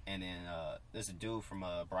 and then there's a dude from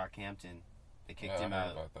Brockhampton. They kicked him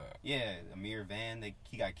out. About that. Yeah, Amir Van.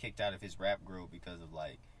 He got kicked out of his rap group because of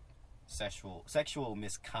like sexual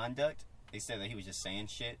misconduct. They said that he was just saying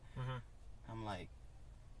shit. I'm like,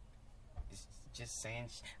 it's just saying.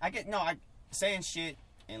 Saying shit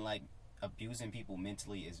and like abusing people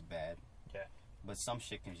mentally is bad. Yeah. But some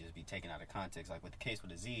shit can just be taken out of context. Like with the case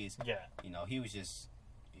with Aziz. Yeah. You know, he was just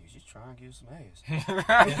trying to get some ass.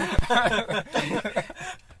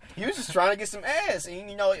 He was just trying to get some ass, and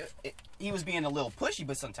you know, he was being a little pushy.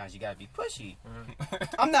 But sometimes you gotta be pushy.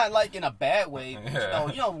 I'm not like in a bad way.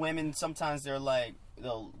 Yeah. You know, women sometimes they're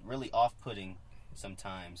really off-putting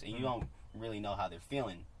sometimes, and you don't really know how they're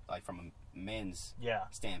feeling, like from a men's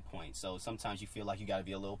standpoint. So sometimes you feel like you gotta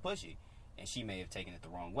be a little pushy, and she may have taken it the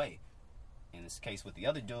wrong way. In this case with the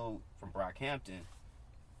other dude from Brockhampton,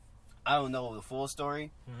 I don't know the full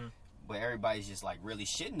story, but everybody's just like really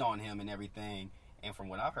shitting on him and everything. And from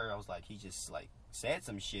what I've heard, I was like, he just like said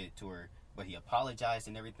some shit to her, but he apologized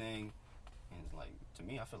and everything. And it's like, to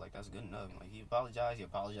me, I feel like that's good enough. Like he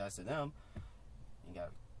apologized to them. He got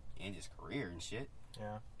to end his career and shit.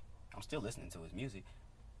 Yeah. I'm still listening to his music.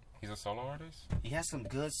 He's a solo artist? He has some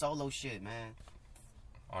good solo shit, man.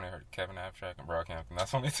 I only heard Kevin Abstract and Brockhampton.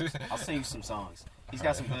 That's only two. I'll sing you some songs. He's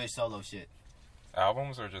got some good solo shit.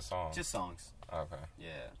 Albums or just songs? Just songs. Okay.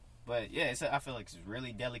 Yeah. But yeah, I feel like it's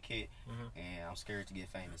really delicate, and I'm scared to get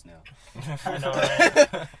famous now. I know,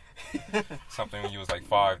 right? Something when you was like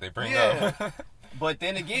 5, they bring up. But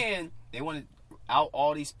then again, they want to out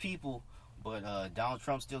all these people, but Donald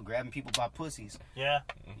Trump's still grabbing people by pussies. Yeah.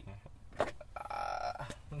 I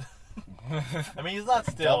mean, he's not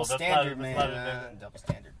still. Double standard, man. Double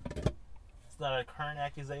standard. It's not a current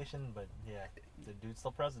accusation, but yeah, the dude's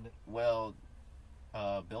still president. Well,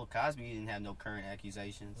 Bill Cosby didn't have no current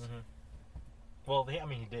accusations. Well, he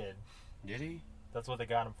did. Did he? That's what they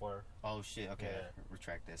got him for. Oh shit! Okay, Yeah.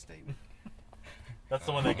 retract that statement. That's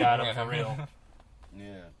the one they got him for real.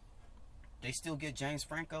 Yeah. They still get James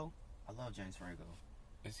Franco. I love James Franco.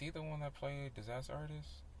 Is he the one that played Disaster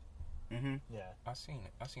Artist? Mm-hmm. Yeah. I seen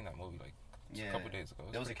that movie like a couple days ago.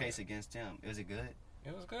 There was a case against him. Was it good?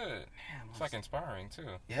 It was good. Man, It's like inspiring too.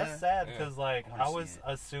 Yeah. That's sad Yeah. because like I wanna I see was it.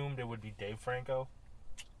 assumed it would be Dave Franco.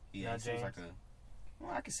 Yeah, Not it seems like James.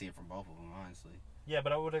 well, I can see it from both of them, honestly. Yeah,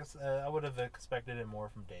 but I would have expected it more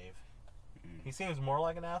from Dave. Mm. He seems more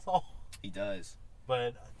like an asshole. He does.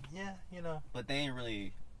 But yeah, you know. But they ain't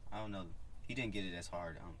really, I don't know. He didn't get it as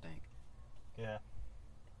hard, I don't think. Yeah.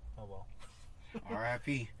 Oh well.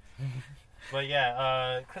 R.I.P. But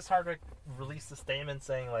yeah, Chris Hardwick released a statement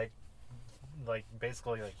saying like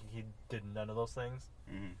basically like he did none of those things.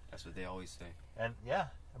 That's what they always say. And yeah,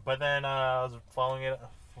 but then I was following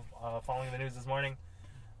the news this morning.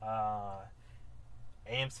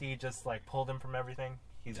 AMC just like pulled him from everything.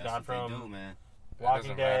 He's That's gone what they from do, man. It Walking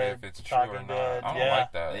doesn't matter Dead, if it's true or Talking not. Dead, I don't yeah.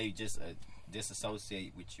 like that. They just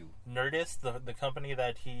disassociate with you. Nerdist, the company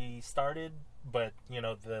that he started, but you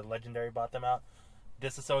know the Legendary bought them out.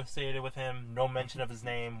 Disassociated with him, no mention of his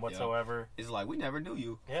name whatsoever. It's like, we never knew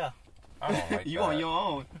you. Yeah, I don't like You that. on your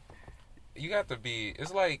own. You got to be.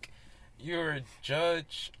 It's like you're a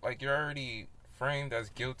judge. Like you're already framed as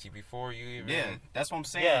guilty before you even. Yeah, that's what I'm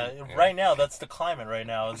saying. yeah. Right now, that's the climate. Right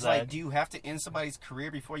now, is It's that like, do you have to end somebody's career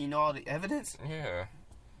before you know all the evidence? Yeah.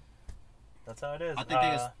 that's how it is. I think they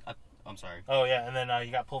just... I'm sorry. Oh yeah, and then he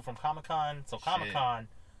got pulled from Comic-Con. So Comic-Con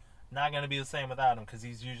not gonna be the same without him because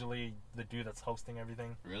he's usually the dude that's hosting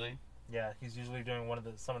everything. Really? Yeah, he's usually doing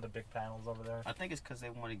some of the big panels over there. I think it's because they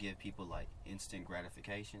want to give people, like, instant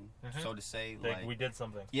gratification, Mhm. so to say. Like, we did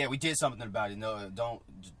something. Yeah, we did something about it. No,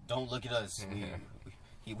 don't look at us.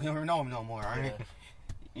 We don't know him no more, all right? Yeah.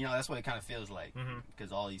 You know, that's what it kind of feels like. Mhm.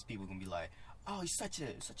 Because all these people going to be like, oh, he's such a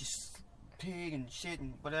pig and shit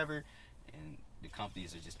and whatever. And the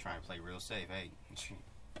companies are just trying to play real safe. Hey,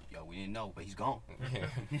 yo, we didn't know, but he's gone.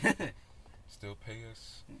 Yeah. Still pay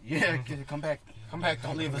us. Yeah, come back. Come back.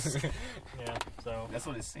 Don't leave us. Yeah, so That's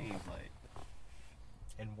what it seems like.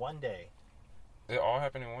 in one day. It all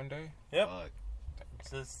happened in one day. Yep. Fuck.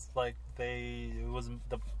 It's just like it was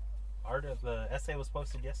the essay was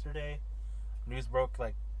posted yesterday. News broke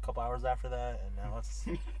like a couple hours after that, and now it's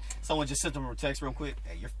Someone just sent them a text real quick.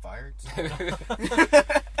 Hey, you're fired.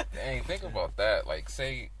 Dang, think about that. Like,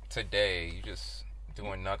 say today you just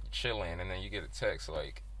doing nothing, chilling, and then you get a text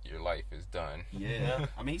like your life is done. Yeah.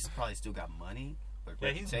 I mean, he's probably still got money, but yeah.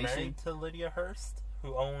 He's reputation. married to Lydia Hearst,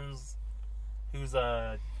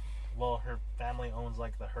 well, her family owns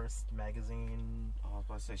like the Hearst magazine. Oh, I was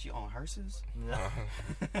about to say she owned hearses.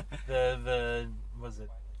 the was it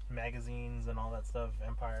magazines and all that stuff,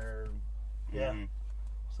 Empire. Yeah. Mhm.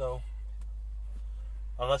 So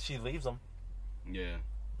unless she leaves them, Yeah.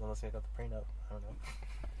 unless they got the prenup, I don't know.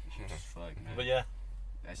 Fuck, man. But yeah,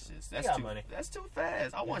 That's got too money. That's too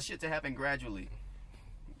fast. I want shit to happen gradually.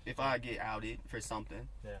 If I get outed for something.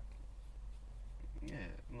 Yeah. Yeah.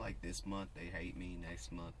 Like this month they hate me.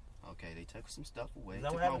 Next month, okay, they took some stuff away. Is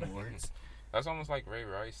that Took what my happened? awards. That's almost like Ray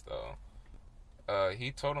Rice, though.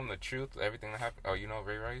 He told him the truth, everything that happened. Oh, you know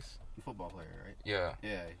Ray Rice? Football player, right? Yeah.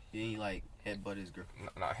 Yeah. He like headbutt his girl.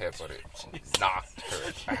 Not headbutted. Knocked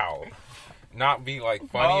her out. Not be like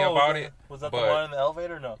funny about it. Was that but- the one in the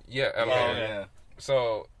elevator? No. Yeah, Oh, elevator. yeah.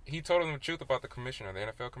 So he told him the truth about the commissioner, the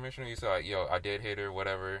NFL commissioner. He said, like, yo, I did hit her,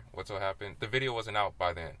 whatever. What's what happened? The video wasn't out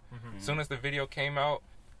by then. Mm-hmm. As soon as the video came out,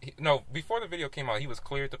 before the video came out, he was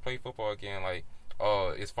cleared to play football again. Like,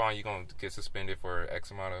 it's fine. You're going to get suspended for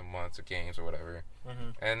X amount of months of games or whatever. Mm-hmm.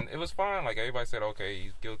 And it was fine. Like, everybody said, okay,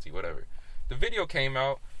 he's guilty, whatever. The video came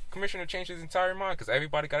out. Commissioner changed his entire mind because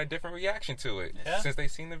everybody got a different reaction to it Yeah. since they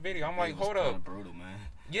seen the video. I'm like, It was hold kinda up. brutal, man.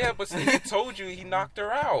 Yeah, but see, he told you he knocked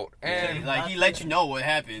her out. And Yeah, like he let you know what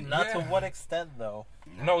happened. Not to Yeah. what extent though.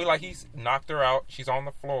 no, like he's knocked her out. She's on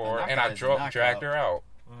the floor, A and I knockout is a knockout. dragged her out.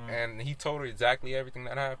 Mm. And he told her exactly everything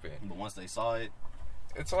that happened. But once they saw it,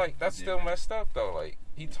 It's like that's Yeah. still messed up though. Like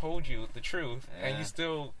he told you the truth, and Yeah. you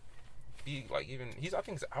still be like I think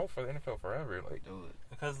he's out for the NFL forever. Like do it.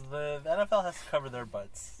 Because the NFL has to cover their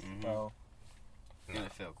butts. Mhm. So The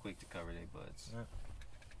NFL quick to cover their butts.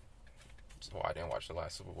 that's why I didn't watch the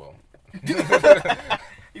last Super Bowl.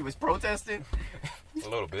 He was protesting. A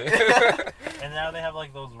little bit. and now they have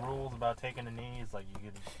like those rules about taking the knees. Like you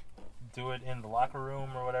can do it in the locker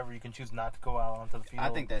room or whatever. You can choose not to go out onto the field. I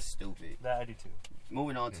think that's stupid. that I do too.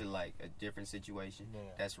 Moving on to like a different situation, Yeah.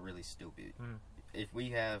 that's really stupid. Mm. If we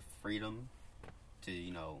have freedom to,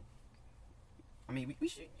 I mean, you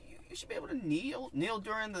should be able to kneel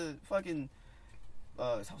during the fucking.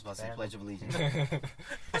 I was about to say Band. Pledge of Allegiance.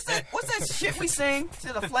 What's that shit we sing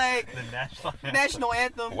to the flag? The National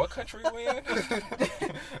anthem. What country we in?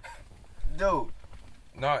 Dude.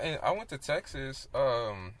 No, and I went to Texas.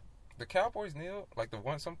 The Cowboys kneeled. Like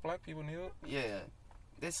some black people kneeled. Yeah.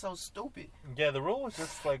 That's so stupid. Yeah, the rule was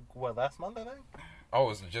just like what last month I think. Oh, it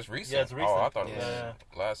was just recent? Yeah, it's recent. Oh, I thought it Yeah.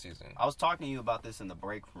 was last season. I was talking to you about this in the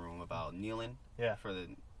break room about kneeling Yeah. for the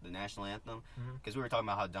national anthem. Mhm. Because we were talking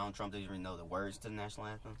about how Donald Trump doesn't even know the words to the national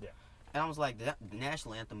anthem. Yeah. And I was like, the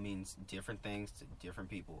national anthem means different things to different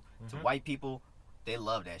people. To Mhm. white people, they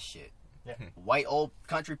love that shit. Yeah. White old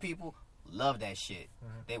country people love that shit.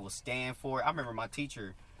 Mhm. They will stand for it. I remember my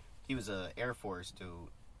teacher, he was a Air Force dude.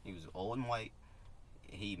 He was old and white.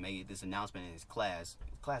 He made this announcement in his class.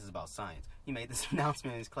 His class is about science. He made this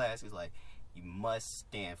announcement in his class. He's like, you must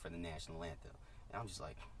stand for the national anthem. And I'm just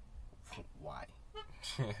like, why?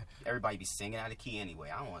 Everybody be singing out of key anyway.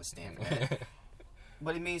 I don't want to stand for that.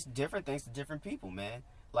 But it means different things to different people, man.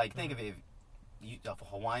 Like, think of it. If a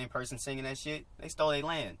Hawaiian person singing that shit, they stole their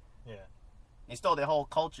land. Yeah. They stole their whole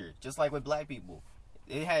culture. Just like with black people.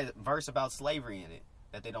 It had a verse about slavery in it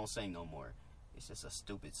that they don't sing no more. It's just a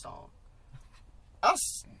stupid song.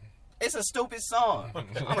 It's a stupid song.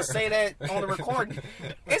 I'm going to say that on the recording.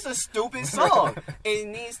 It's a stupid song. It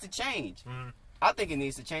needs to change. Mhm. I think it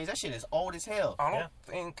needs to change. That shit is old as hell. I don't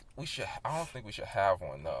think we should have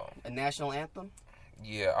one though. A national anthem?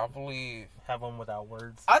 Yeah, I believe. Have one without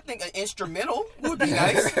words. I think an instrumental would be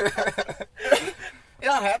nice. It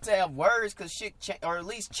don't have to have words, cause shit, or at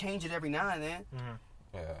least change it every now and then. Mhm.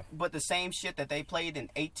 Yeah. But the same shit that they played in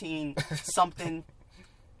 18 something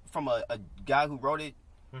from a guy who wrote it,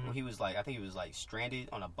 when he was like, I think he was like stranded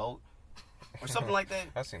on a boat or something like that.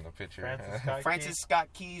 I seen the picture. Francis Scott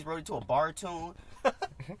Keys wrote it to a bar tune.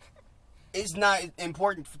 It's not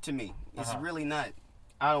important to me. It's really not.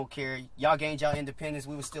 I don't care. Y'all gained y'all independence.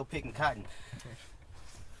 We was still picking cotton.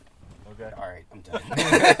 Okay. All right, I'm done.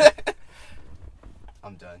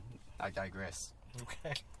 I'm done. I digress.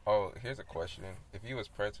 Okay. Oh, here's a question. If you was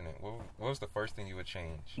president, what was the first thing you would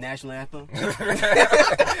change? National anthem.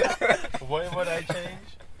 What would I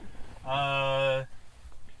change?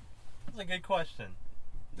 That's a good question.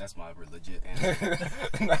 That's my legit answer.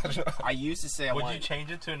 I used to say I Would wanted. you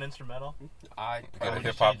change it to an instrumental? I Put a would you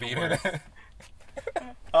hip hop change beat the in it.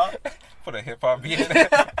 Huh? Put a hip hop beat in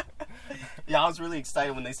it. Yeah, I was really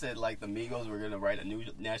excited when they said like the Migos were gonna write a new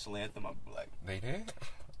national anthem. I'm like, They did?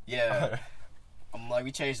 yeah. I'm like,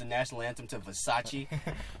 we changed the national anthem to Versace.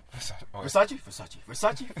 Oh, Versace.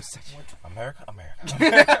 America.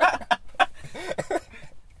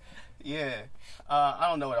 Yeah. I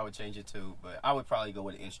don't know what I would change it to, but I would probably go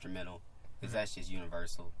with an instrumental because that's just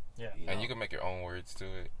universal. Yeah. You know? And you can make your own words to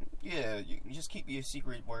it. Yeah, you just keep your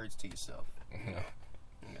secret words to yourself. No.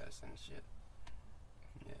 You gotta sing shit.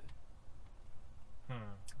 Yeah.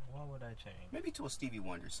 What would I change? Maybe to a Stevie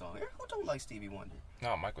Wonder song. Who don't like Stevie Wonder?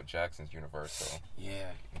 No, Michael Jackson's universal.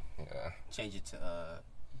 Yeah. Yeah. Change it to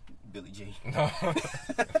Billie Jean. No.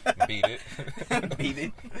 Beat it. Beat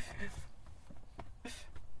it.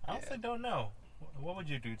 I honestly don't know. What would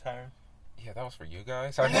you do, Tyron? Yeah, that was for you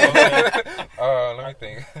guys. I know. Let me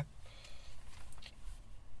think.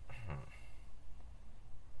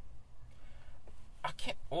 I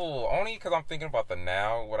can't. Oh, only because I'm thinking about the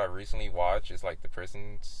now. What I recently watched is like the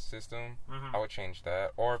prison system. Mhm. I would change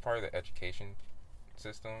that, or probably the education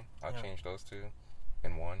system. I'd change those two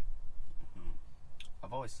in one.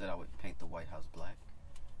 I've always said I would paint the White House black,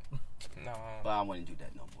 No. but I wouldn't do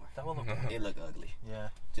that no more. That would look. It look ugly. Yeah.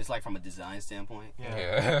 Just like from a design standpoint.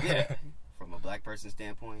 Yeah. Yeah. From a black person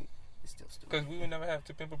standpoint, it's still stupid. Because we would never have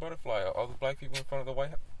To Pimp a Butterfly. All the black people in front of the White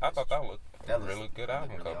House. I thought that looked really good that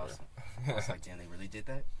album looked really cover. awesome. I was like, damn, they really did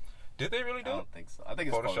that? Did they really I do it? don't think so. I think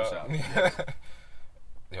it's Photoshop. Photoshop.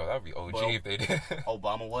 Yo, that would be OG Well, if they did.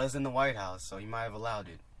 Obama was in the White House, so he might have allowed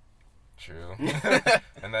it. True.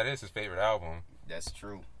 And that is his favorite album. That's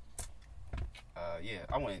true. Yeah,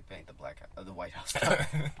 I wouldn't paint the White House.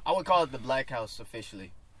 I would call it the Black House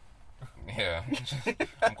officially. Yeah.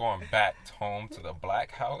 I'm going back home to the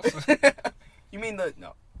Black House. You mean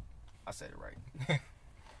no? I said it right.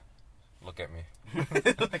 Look at me.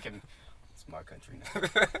 Look at me. It's my country now.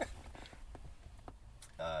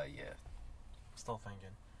 Yeah. Still thinking.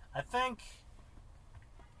 I think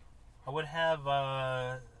I would have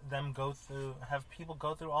have people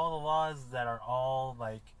go through all the laws that are all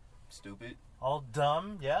like Stupid. all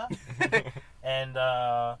dumb, yeah, and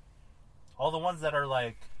all the ones that are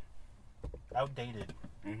like outdated.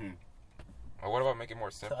 Mm-hmm. Or what about making it more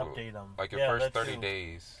To simple? update them. Like your Yeah, first that 30 too.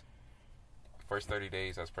 days. First 30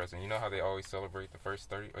 days as president. You know how they always celebrate the first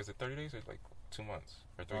 30? Or is it 30 days or like 2 months?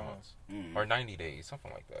 Or 3 months? Mm. Or 90 days,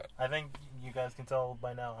 something like that. I think you guys can tell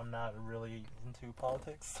by now I'm not really into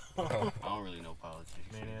politics. I don't really know politics.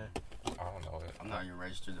 Me neither. I don't know it. I'm not even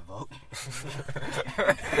registered to vote.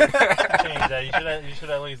 Change that. You should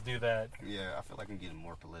at least do that. Yeah, I feel like I'm getting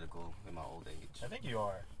more political in my old age. I think you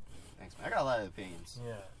are. Thanks, man. I got a lot of opinions.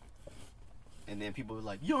 Yeah. And then people were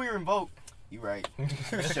like, you don't even vote. You right.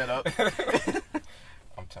 Shut up.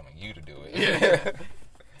 I'm telling you to do it. Yeah.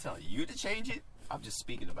 Telling you to change it? I'm just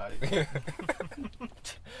speaking about it.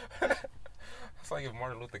 It's like if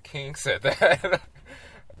Martin Luther King said that.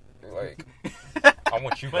 Like, I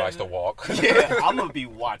want you guys to walk. Yeah, I'm going to be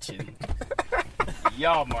watching.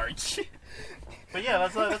 Y'all march. But yeah,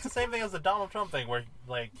 that's the same thing as the Donald Trump thing, where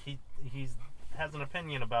like he has an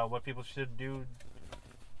opinion about what people should do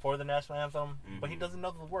for the national anthem, but he doesn't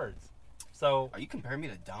know the words. So, are you comparing me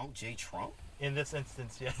to Donald J. Trump? In this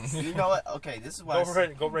instance, yes. You know what? Okay, this is why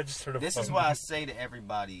go register to vote. This is why I say to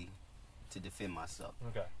everybody to defend myself.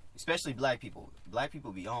 Okay. Especially black people. Black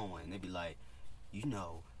people be on one. They be like, you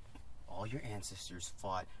know, all your ancestors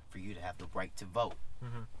fought for you to have the right to vote.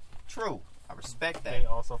 Mm-hmm. True. I respect that. They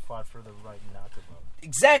also fought for the right not to vote.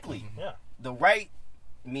 Exactly. Yeah. The right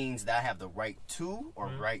means that I have the right to or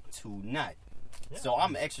right to not. Yeah. So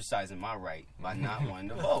I'm exercising my right by not wanting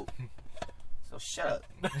to vote. So shut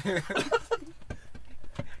up.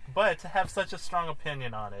 But to have such a strong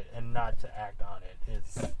opinion on it and not to act on it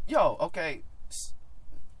is... Yo, okay.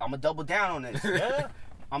 I'm going to double down on this. Yeah.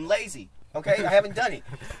 I'm lazy. Okay? I haven't done it.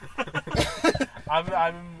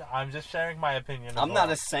 I'm just sharing my opinion. I'm not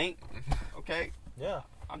a saint. Okay? Yeah.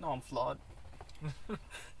 I know I'm flawed.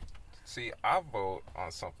 See, I vote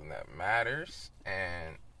on something that matters,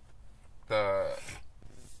 and the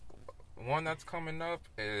one that's coming up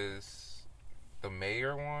is the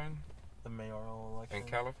mayor one. The mayoral election in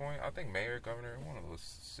California. I think mayor, governor, one of those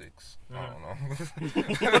 6. I don't know.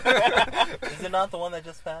 Is it not the one that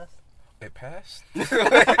just passed? It passed?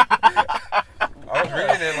 I was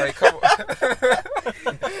reading it like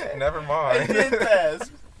never mind. It did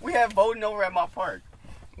pass. We had voting over at my park.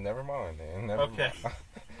 Never mind, man. Okay.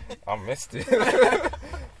 I missed it.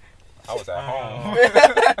 I was at home.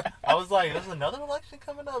 I was like, there's another election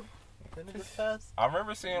coming up. Didn't it just pass? I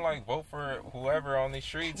remember seeing like vote for whoever on these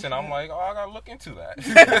streets, and I'm like, oh, I gotta look into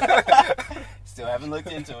that. Still haven't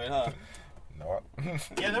looked into it, huh? No.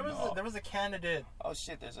 Yeah, there was a candidate. Oh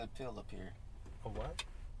shit, there's a pill up here. A what?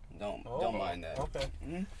 Don't mind that. Okay.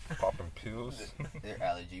 Popping pills. They're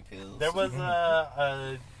allergy pills. There was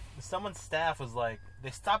someone's staff was like,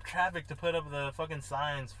 they stopped traffic to put up the fucking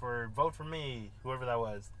signs for vote for me, whoever that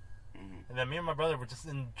was. Mm-hmm. And then me and my brother were just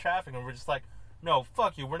in traffic, and we're just like, no,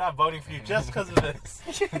 fuck you, we're not voting for you just because of this.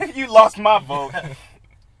 You lost my vote.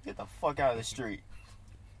 Get the fuck out of the street.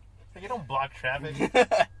 Like, you don't block traffic.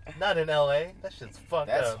 Not in LA. That shit's fucked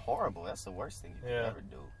up. That's horrible. That's the worst thing you could ever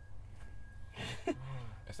do.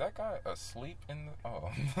 Is that guy asleep in the... Oh.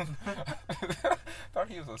 I thought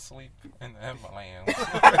he was asleep in the ambulance.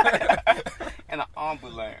 In an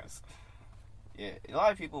ambulance. Yeah, a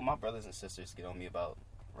lot of people, my brothers and sisters, get on me about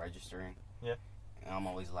registering. Yeah. And I'm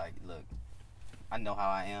always like, look, I know how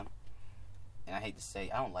I am. And I hate to say,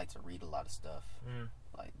 I don't like to read a lot of stuff.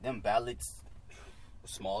 Like, them ballots,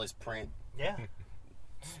 smallest print. Yeah.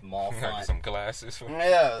 Small font. Some glasses.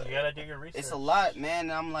 Yeah. You gotta do your research. It's a lot, man.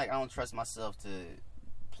 And I'm like, I don't trust myself to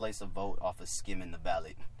place a vote off of skimming the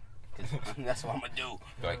ballot. Because that's what I'm going to do.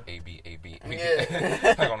 Like A-B, A-B.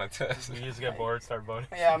 Yeah. Like on a test. You just get bored, start voting.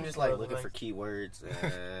 Yeah, I'm just like looking for keywords.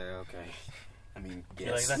 Okay. I mean, guess.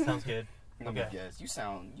 You're like, that sounds good. Okay. Guess. You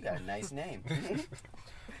got a nice name.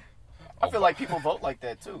 I feel like people vote like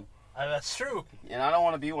that too. That's true. And I don't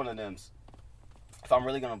want to be one of them. If I'm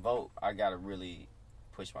really going to vote, I got to really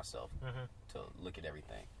push myself to look at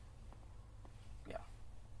everything. Yeah.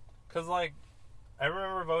 Because, like, I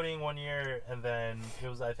remember voting one year, and then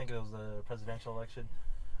I think it was the presidential election,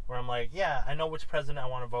 where I'm like, yeah, I know which president I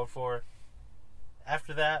want to vote for.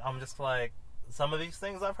 After that, I'm just like, some of these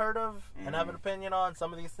things I've heard of and have an opinion on.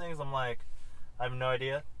 Some of these things I'm like, I have no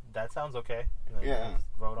idea. That sounds okay. And then I just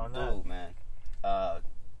vote on that. Dude, man.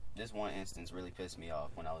 This one instance really pissed me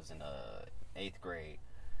off when I was in 8th grade.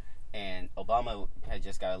 And Obama had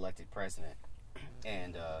just got elected president.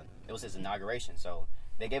 And it was his inauguration. So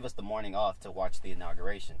they gave us the morning off to watch the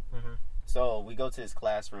inauguration. So we go to his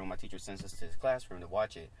classroom. My teacher sends us to his classroom to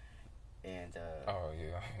watch it. And oh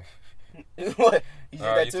yeah. What? You did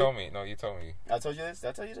that you too? told me. No, you told me. I told you this? Did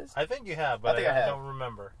I tell you this? I think you have, but I don't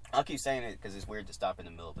remember. I'll keep saying it because it's weird to stop in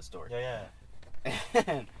the middle of a story.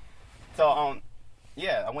 Yeah. So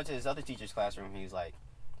yeah, I went to his other teacher's classroom. And he's like,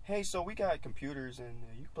 "Hey, so we got computers and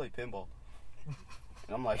you can play pinball." And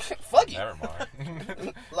I'm like, "Fuck you." Never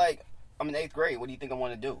mind. Like, I'm in 8th grade. What do you think I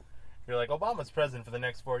want to do? You're like, Obama's president for the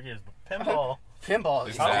next 4 years, but pinball. Pinball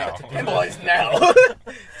is now. Pinball is now.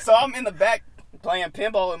 So I'm in the back playing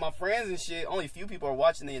pinball with my friends and shit. Only a few people are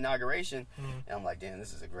watching the inauguration. And I'm like, damn,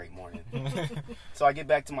 this is a great morning. So I get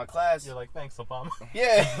back to my class. You're like, thanks, Obama.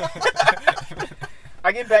 Yeah.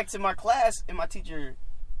 I get back to my class, and my teacher,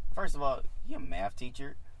 first of all, he a math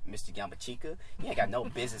teacher, Mr. Yamachika. He ain't got no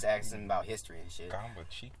business asking about history and shit.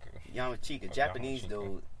 Yamachika, Japanese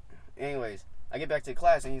dude. Anyways, I get back to the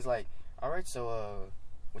class, and he's like, all right, so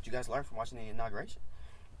what you guys learned from watching the inauguration?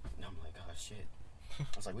 And I'm like, oh, shit. I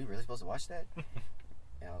was like, we really supposed to watch that?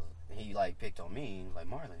 And he, like, picked on me, like,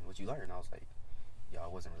 Marlon, what you learned? And I was like, yo, I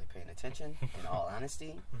wasn't really paying attention. In all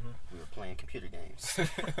honesty, we were playing computer games.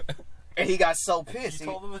 And he got so pissed. You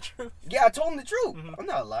told him the truth? Yeah, I told him the truth. I'm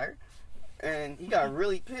not a liar. And he got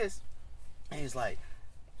really pissed. And he's like,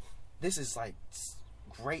 this is like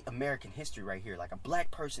great American history right here. Like, a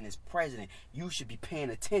black person is president. You should be paying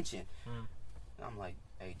attention. And I'm like,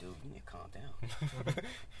 hey, dude, you need to calm down.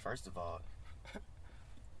 First of all,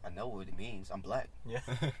 I know what it means. I'm black. Yeah.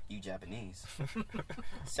 You Japanese.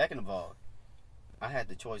 Second of all, I had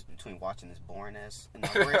the choice between watching this boring ass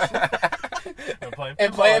inauguration and playing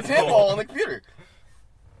pinball on the computer.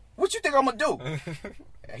 What you think I'm gonna do?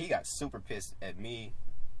 He got super pissed at me.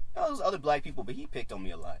 Those other black people, but he picked on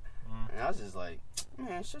me a lot. And I was just like,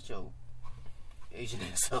 man, shut your Asian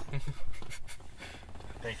ass up.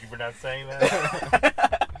 Thank you for not saying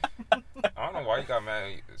that. I don't know why he got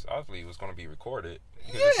mad. Obviously, it was going to be recorded.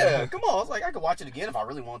 Yeah, come on. I was like, I could watch it again if I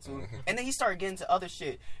really want to. And then he started getting to other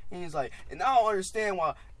shit. And he's like, and I don't understand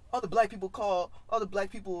why other black people call other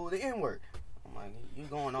black people the N-word. I'm like, you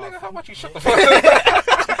going on. Nigga, how about you shut the fuck up?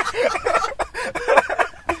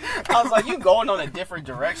 I was like, you going on a different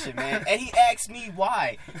direction, man. And he asked me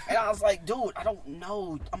why. And I was like, dude, I don't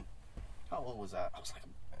know. How old was I? I was like,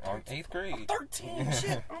 on 8th grade. I'm 13.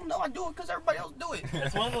 Shit. I don't know. I do it because everybody else do it.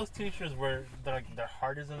 It's one of those teachers where their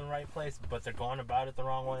heart is in the right place, but they're going about it the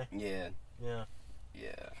wrong way. Yeah. Yeah.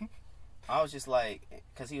 Yeah. I was just like,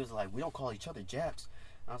 because he was like, we don't call each other Japs.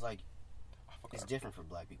 I was like, it's different for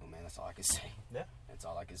black people, man. That's all I can say. Yeah. That's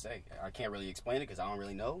all I can say. I can't really explain it because I don't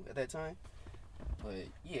really know at that time. But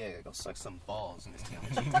yeah, go suck some balls in this town.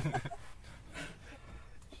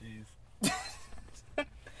 Jeez.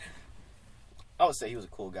 I would say he was a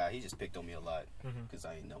cool guy. He just picked on me a lot because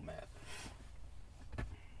I ain't know math.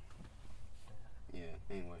 Yeah,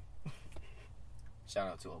 anyway. Shout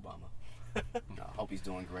out to Obama. I hope he's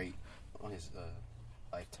doing great on his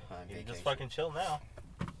lifetime vacation. Just fucking chill now.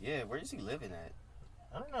 Yeah, where is he living at?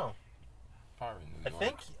 I don't know. Probably New York. I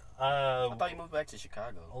think... I thought he moved back to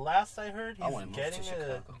Chicago. Last I heard, he's getting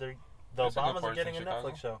the Obamas are getting a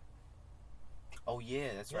Netflix show. Oh,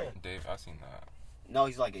 yeah, that's right. Dave, I seen that. No,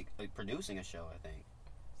 he's like producing a show, I think.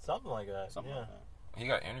 Something like that. Like that. He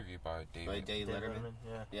got interviewed by Dave Letterman.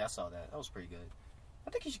 Yeah, I saw that. That was pretty good.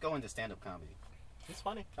 I think he should go into stand-up comedy. He's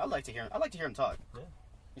funny. I'd like to hear him talk. Yeah.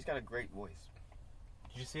 He's got a great voice.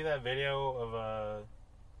 Did you see that video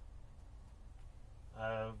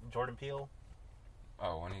of Jordan Peele?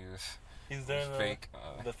 Oh, when he's doing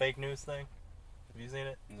the fake news thing. Have you seen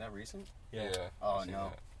it? Is that recent? Yeah. Oh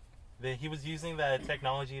no. He was using that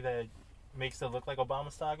technology that makes it look like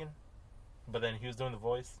Obama's talking, but then he was doing the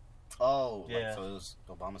voice. Oh, yeah. Like, so it was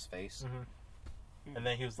Obama's face. Mm-hmm. And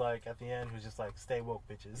then he was like, at the end, he was just like, "Stay woke,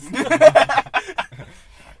 bitches."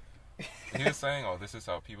 He was saying, "Oh, this is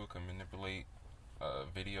how people can manipulate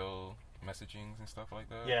video messagings and stuff like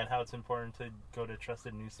that." Yeah, and how it's important to go to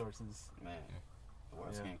trusted news sources. Man, the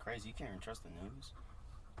world's getting crazy. You can't even trust the news.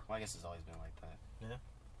 Well, I guess it's always been like that. Yeah.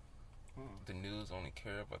 The news only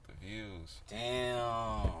care about the views.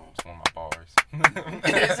 Damn. It's one of my bars.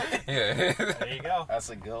 Yeah. There you go. That's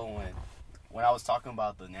a good one. When I was talking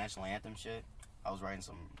about the national anthem shit, I was writing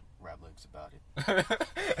some rap lyrics about it.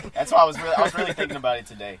 That's why I was really thinking about it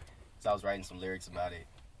today. So I was writing some lyrics about it.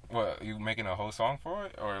 What, you making a whole song for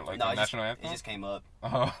it? Or like no, the national anthem? It just came up.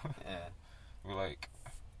 Oh. Yeah. We're like,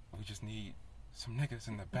 we just need some niggas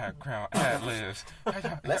in the background ad-libs.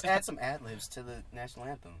 Let's add some ad-libs to the national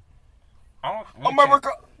anthem. America!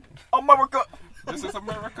 America! This is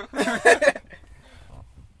America. That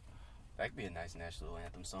could be a nice national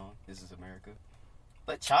anthem song. This is America.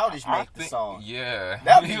 Let Childish make the song. Yeah.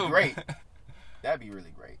 That'd be great. That'd be really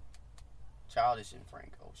great. Childish and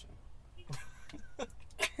Frank Ocean.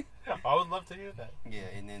 I would love to hear that. Yeah,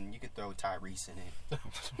 and then you could throw Tyrese in it.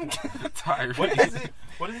 Tyrese.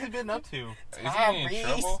 What has he been up to? Is he in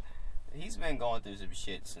trouble? He's been going through some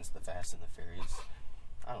shit since the Fast and the Furious.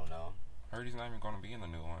 I don't know. Heard he's not even going to be in the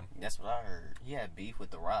new one. That's what I heard. He had beef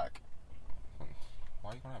with The Rock.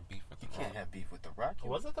 Why are you going to have beef with The Rock? You can't have beef with The Rock.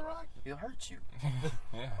 Was it The Rock? He'll hurt you.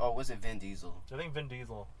 Yeah. Or was it Vin Diesel? I think Vin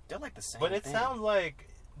Diesel. They're like the same But it thing. sounds like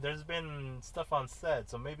there's been stuff on set,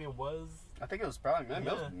 so maybe it was... I think it was probably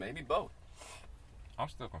maybe both. I'm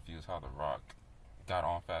still confused how The Rock got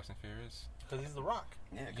on Fast and Furious. Because he's The Rock.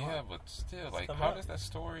 Yeah, Yeah, but still, like, Come how on. does that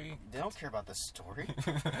story? They don't care about the story.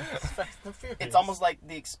 It's Fast and Furious. It's almost like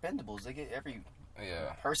the Expendables. They get every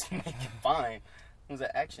Yeah. person they can find who's an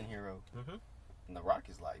action hero. Mm-hmm. And The Rock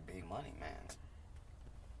is like big money, man.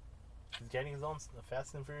 He's getting his own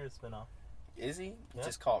Fast and Furious spinoff. Is he? Yeah.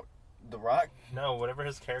 Just called The Rock? No, whatever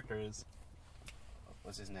his character is.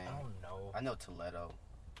 What's his name? I don't know. I know Toledo.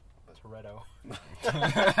 Toretto.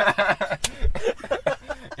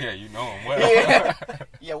 Yeah, you know him well. Yeah,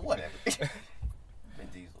 yeah, whatever. Vin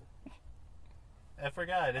Diesel. I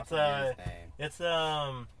forgot. I It's forget his name. it's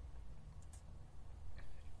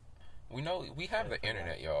We know we have the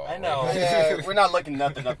internet, y'all. I know. Yeah, we're not looking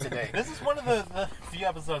nothing up today. This is one of the few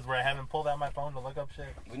episodes where I haven't pulled out my phone to look up shit.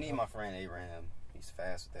 We need my friend Aram. He's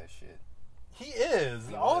fast with that shit. He is.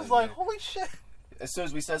 He I was was, like, man. holy shit. As soon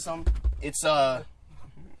as we said something, it's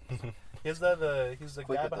He's the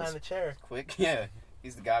Quick guy with behind those- the chair. quick. Yeah,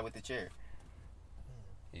 he's the guy with the chair.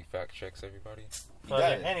 He fact checks everybody. He But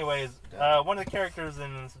does. anyways, Yeah. one of the characters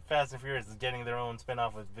in Fast and Furious is getting their own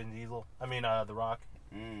spin-off with Vin Diesel. I mean, The Rock.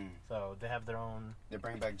 So they have their own They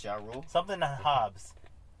bring back Ja Rule. something Hobbs.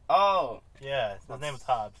 Oh, Yeah, his name is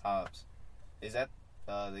Hobbs. Hobbs. Is that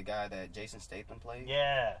the guy that Jason Statham played?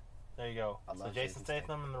 Yeah, there you go. I So love Jason Jason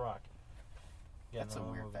Statham and The Rock. Yeah, That's a no,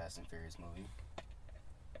 weird movie. Fast and Furious movie.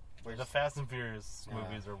 The Fast and Furious Yeah.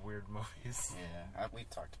 movies are weird movies. Yeah, we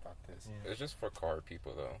talked about this. Yeah. It's just for car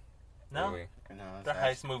people, though. No, Really? No, it's they're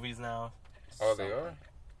actually heist movies now. Oh, they something. are?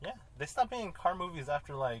 Yeah, they stopped being car movies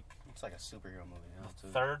after like It's like a superhero movie now too.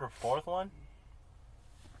 third or fourth one,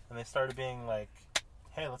 and they started being like,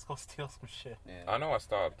 "Hey, let's go steal some shit." Yeah. I know I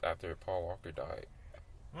stopped after Paul Walker died.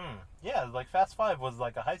 Yeah, like Fast 5 was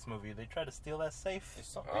like a heist movie. They tried to steal that safe. They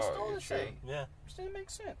stole Oh, the true. safe. Yeah, Which didn't make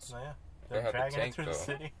sense. so yeah, They they're had the dragging tank, it through the though.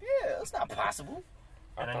 city. Yeah, that's not possible.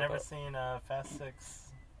 And I thought never that- seen Fast 6.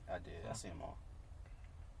 I did. Yeah. I see them all.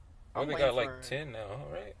 Oh, I'm they waiting got like for- 10 now,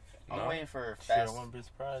 right? I'm No? waiting for Sure, I Fast. wouldn't be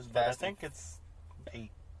surprised, but I Fast think it's 8.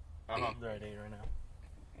 Uh-huh. They're at 8 right now.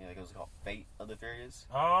 Yeah, it was called Fate of the Furious.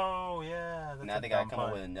 Oh yeah, that's Now a they gotta dumb come up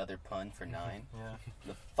pun. with another pun for 9. Yeah.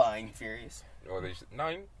 The Fine Furious. Or they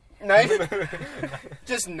 9? 9?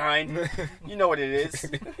 Just 9. You know what it is.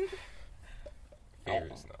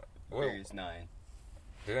 Furious 9. Well, Furious 9.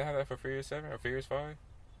 did they have that for Furious 7 or Furious 5?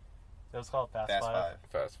 It was called Fast, Fast 5. 5.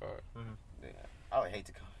 Fast 5. Yeah. I would hate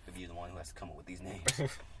to be the one who has to come up with these names.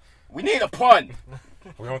 We need a pun!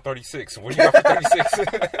 We're on 36. What do you got for 36?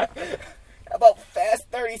 How about Fast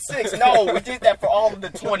 36? No, we did that for all of the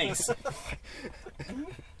 20s.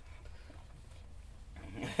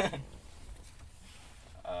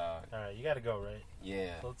 Alright, you gotta go, right?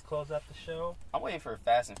 Yeah. So let's close out the show. I'm waiting for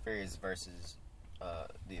Fast and Furious versus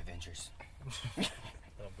the Avengers.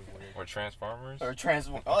 That'll be weird. Or Transformers? Or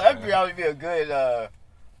Transformers. Oh, that'd probably be a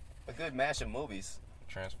good mash of movies.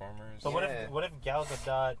 Transformers? So Yeah. what if Gal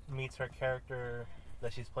Gadot meets her character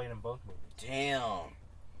that she's played in both movies? Damn.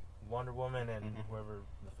 Wonder Woman and Mhm. whoever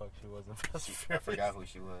the fuck she was in Fast and I Furious. forgot who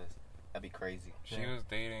she was. That'd be crazy. She Yeah. was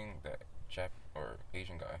dating that Jap or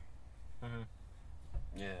Asian guy Mhm.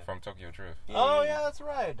 Yeah. from Tokyo Drift. Oh yeah, that's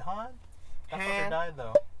right, Han. That fucker Han. died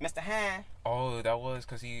though. Mr. Han. Oh, that was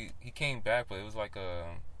because he came back, but it was like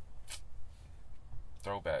a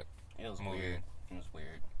throwback. It was Movie. weird. It was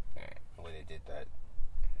weird. Yeah. The way they did that.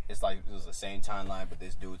 It's like it was the same timeline, but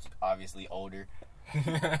this dude's obviously older.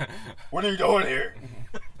 What are you doing here?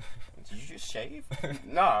 Did you just shave?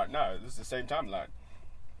 No, this is the same timeline.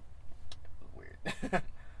 It was weird.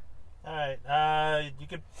 Alright, you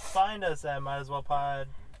can find us at Might As Well Pod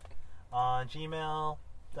on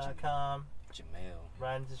gmail.com. Jamel.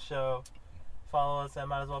 Right into the show. Follow us at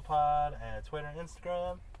Might As Well Pod at Twitter and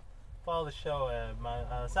Instagram. Follow the show at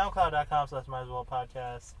soundcloud.com/Might As Well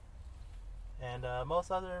Podcast. And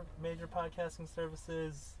most other major podcasting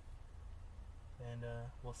services. And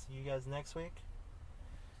we'll see you guys next week.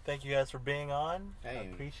 Thank you guys for being on. I Hey.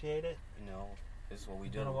 appreciate it. You know, this is what we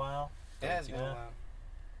It's do. been a while. Yeah, it's been Yeah. a while.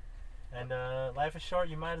 And life is short,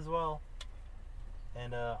 you might as well.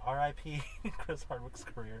 And R.I.P. Chris Hardwick's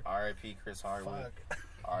career. R.I.P. Chris Hardwick. Fuck.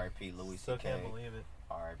 R.I.P. Louis Still C.K. can't believe it.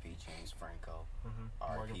 R.I.P. James Franco. Mm-hmm.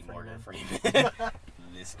 R.I.P. Morgan Freeman. Freeman. The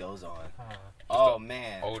list goes on. Uh, Oh,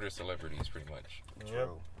 man. Older celebrities, pretty much. True. Yep.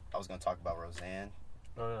 I was going to talk about Roseanne.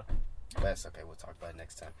 Oh, That's okay. We'll talk about it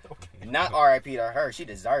next time. okay. Not R.I.P. to her. She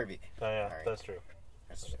deserved it. Oh, yeah, Alright. that's true.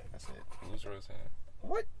 That's it. Who's Roseanne?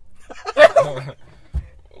 What?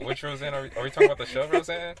 Which Roseanne? Are we talking about the show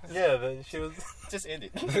Roseanne? Yeah, she was. Just end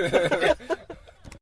it.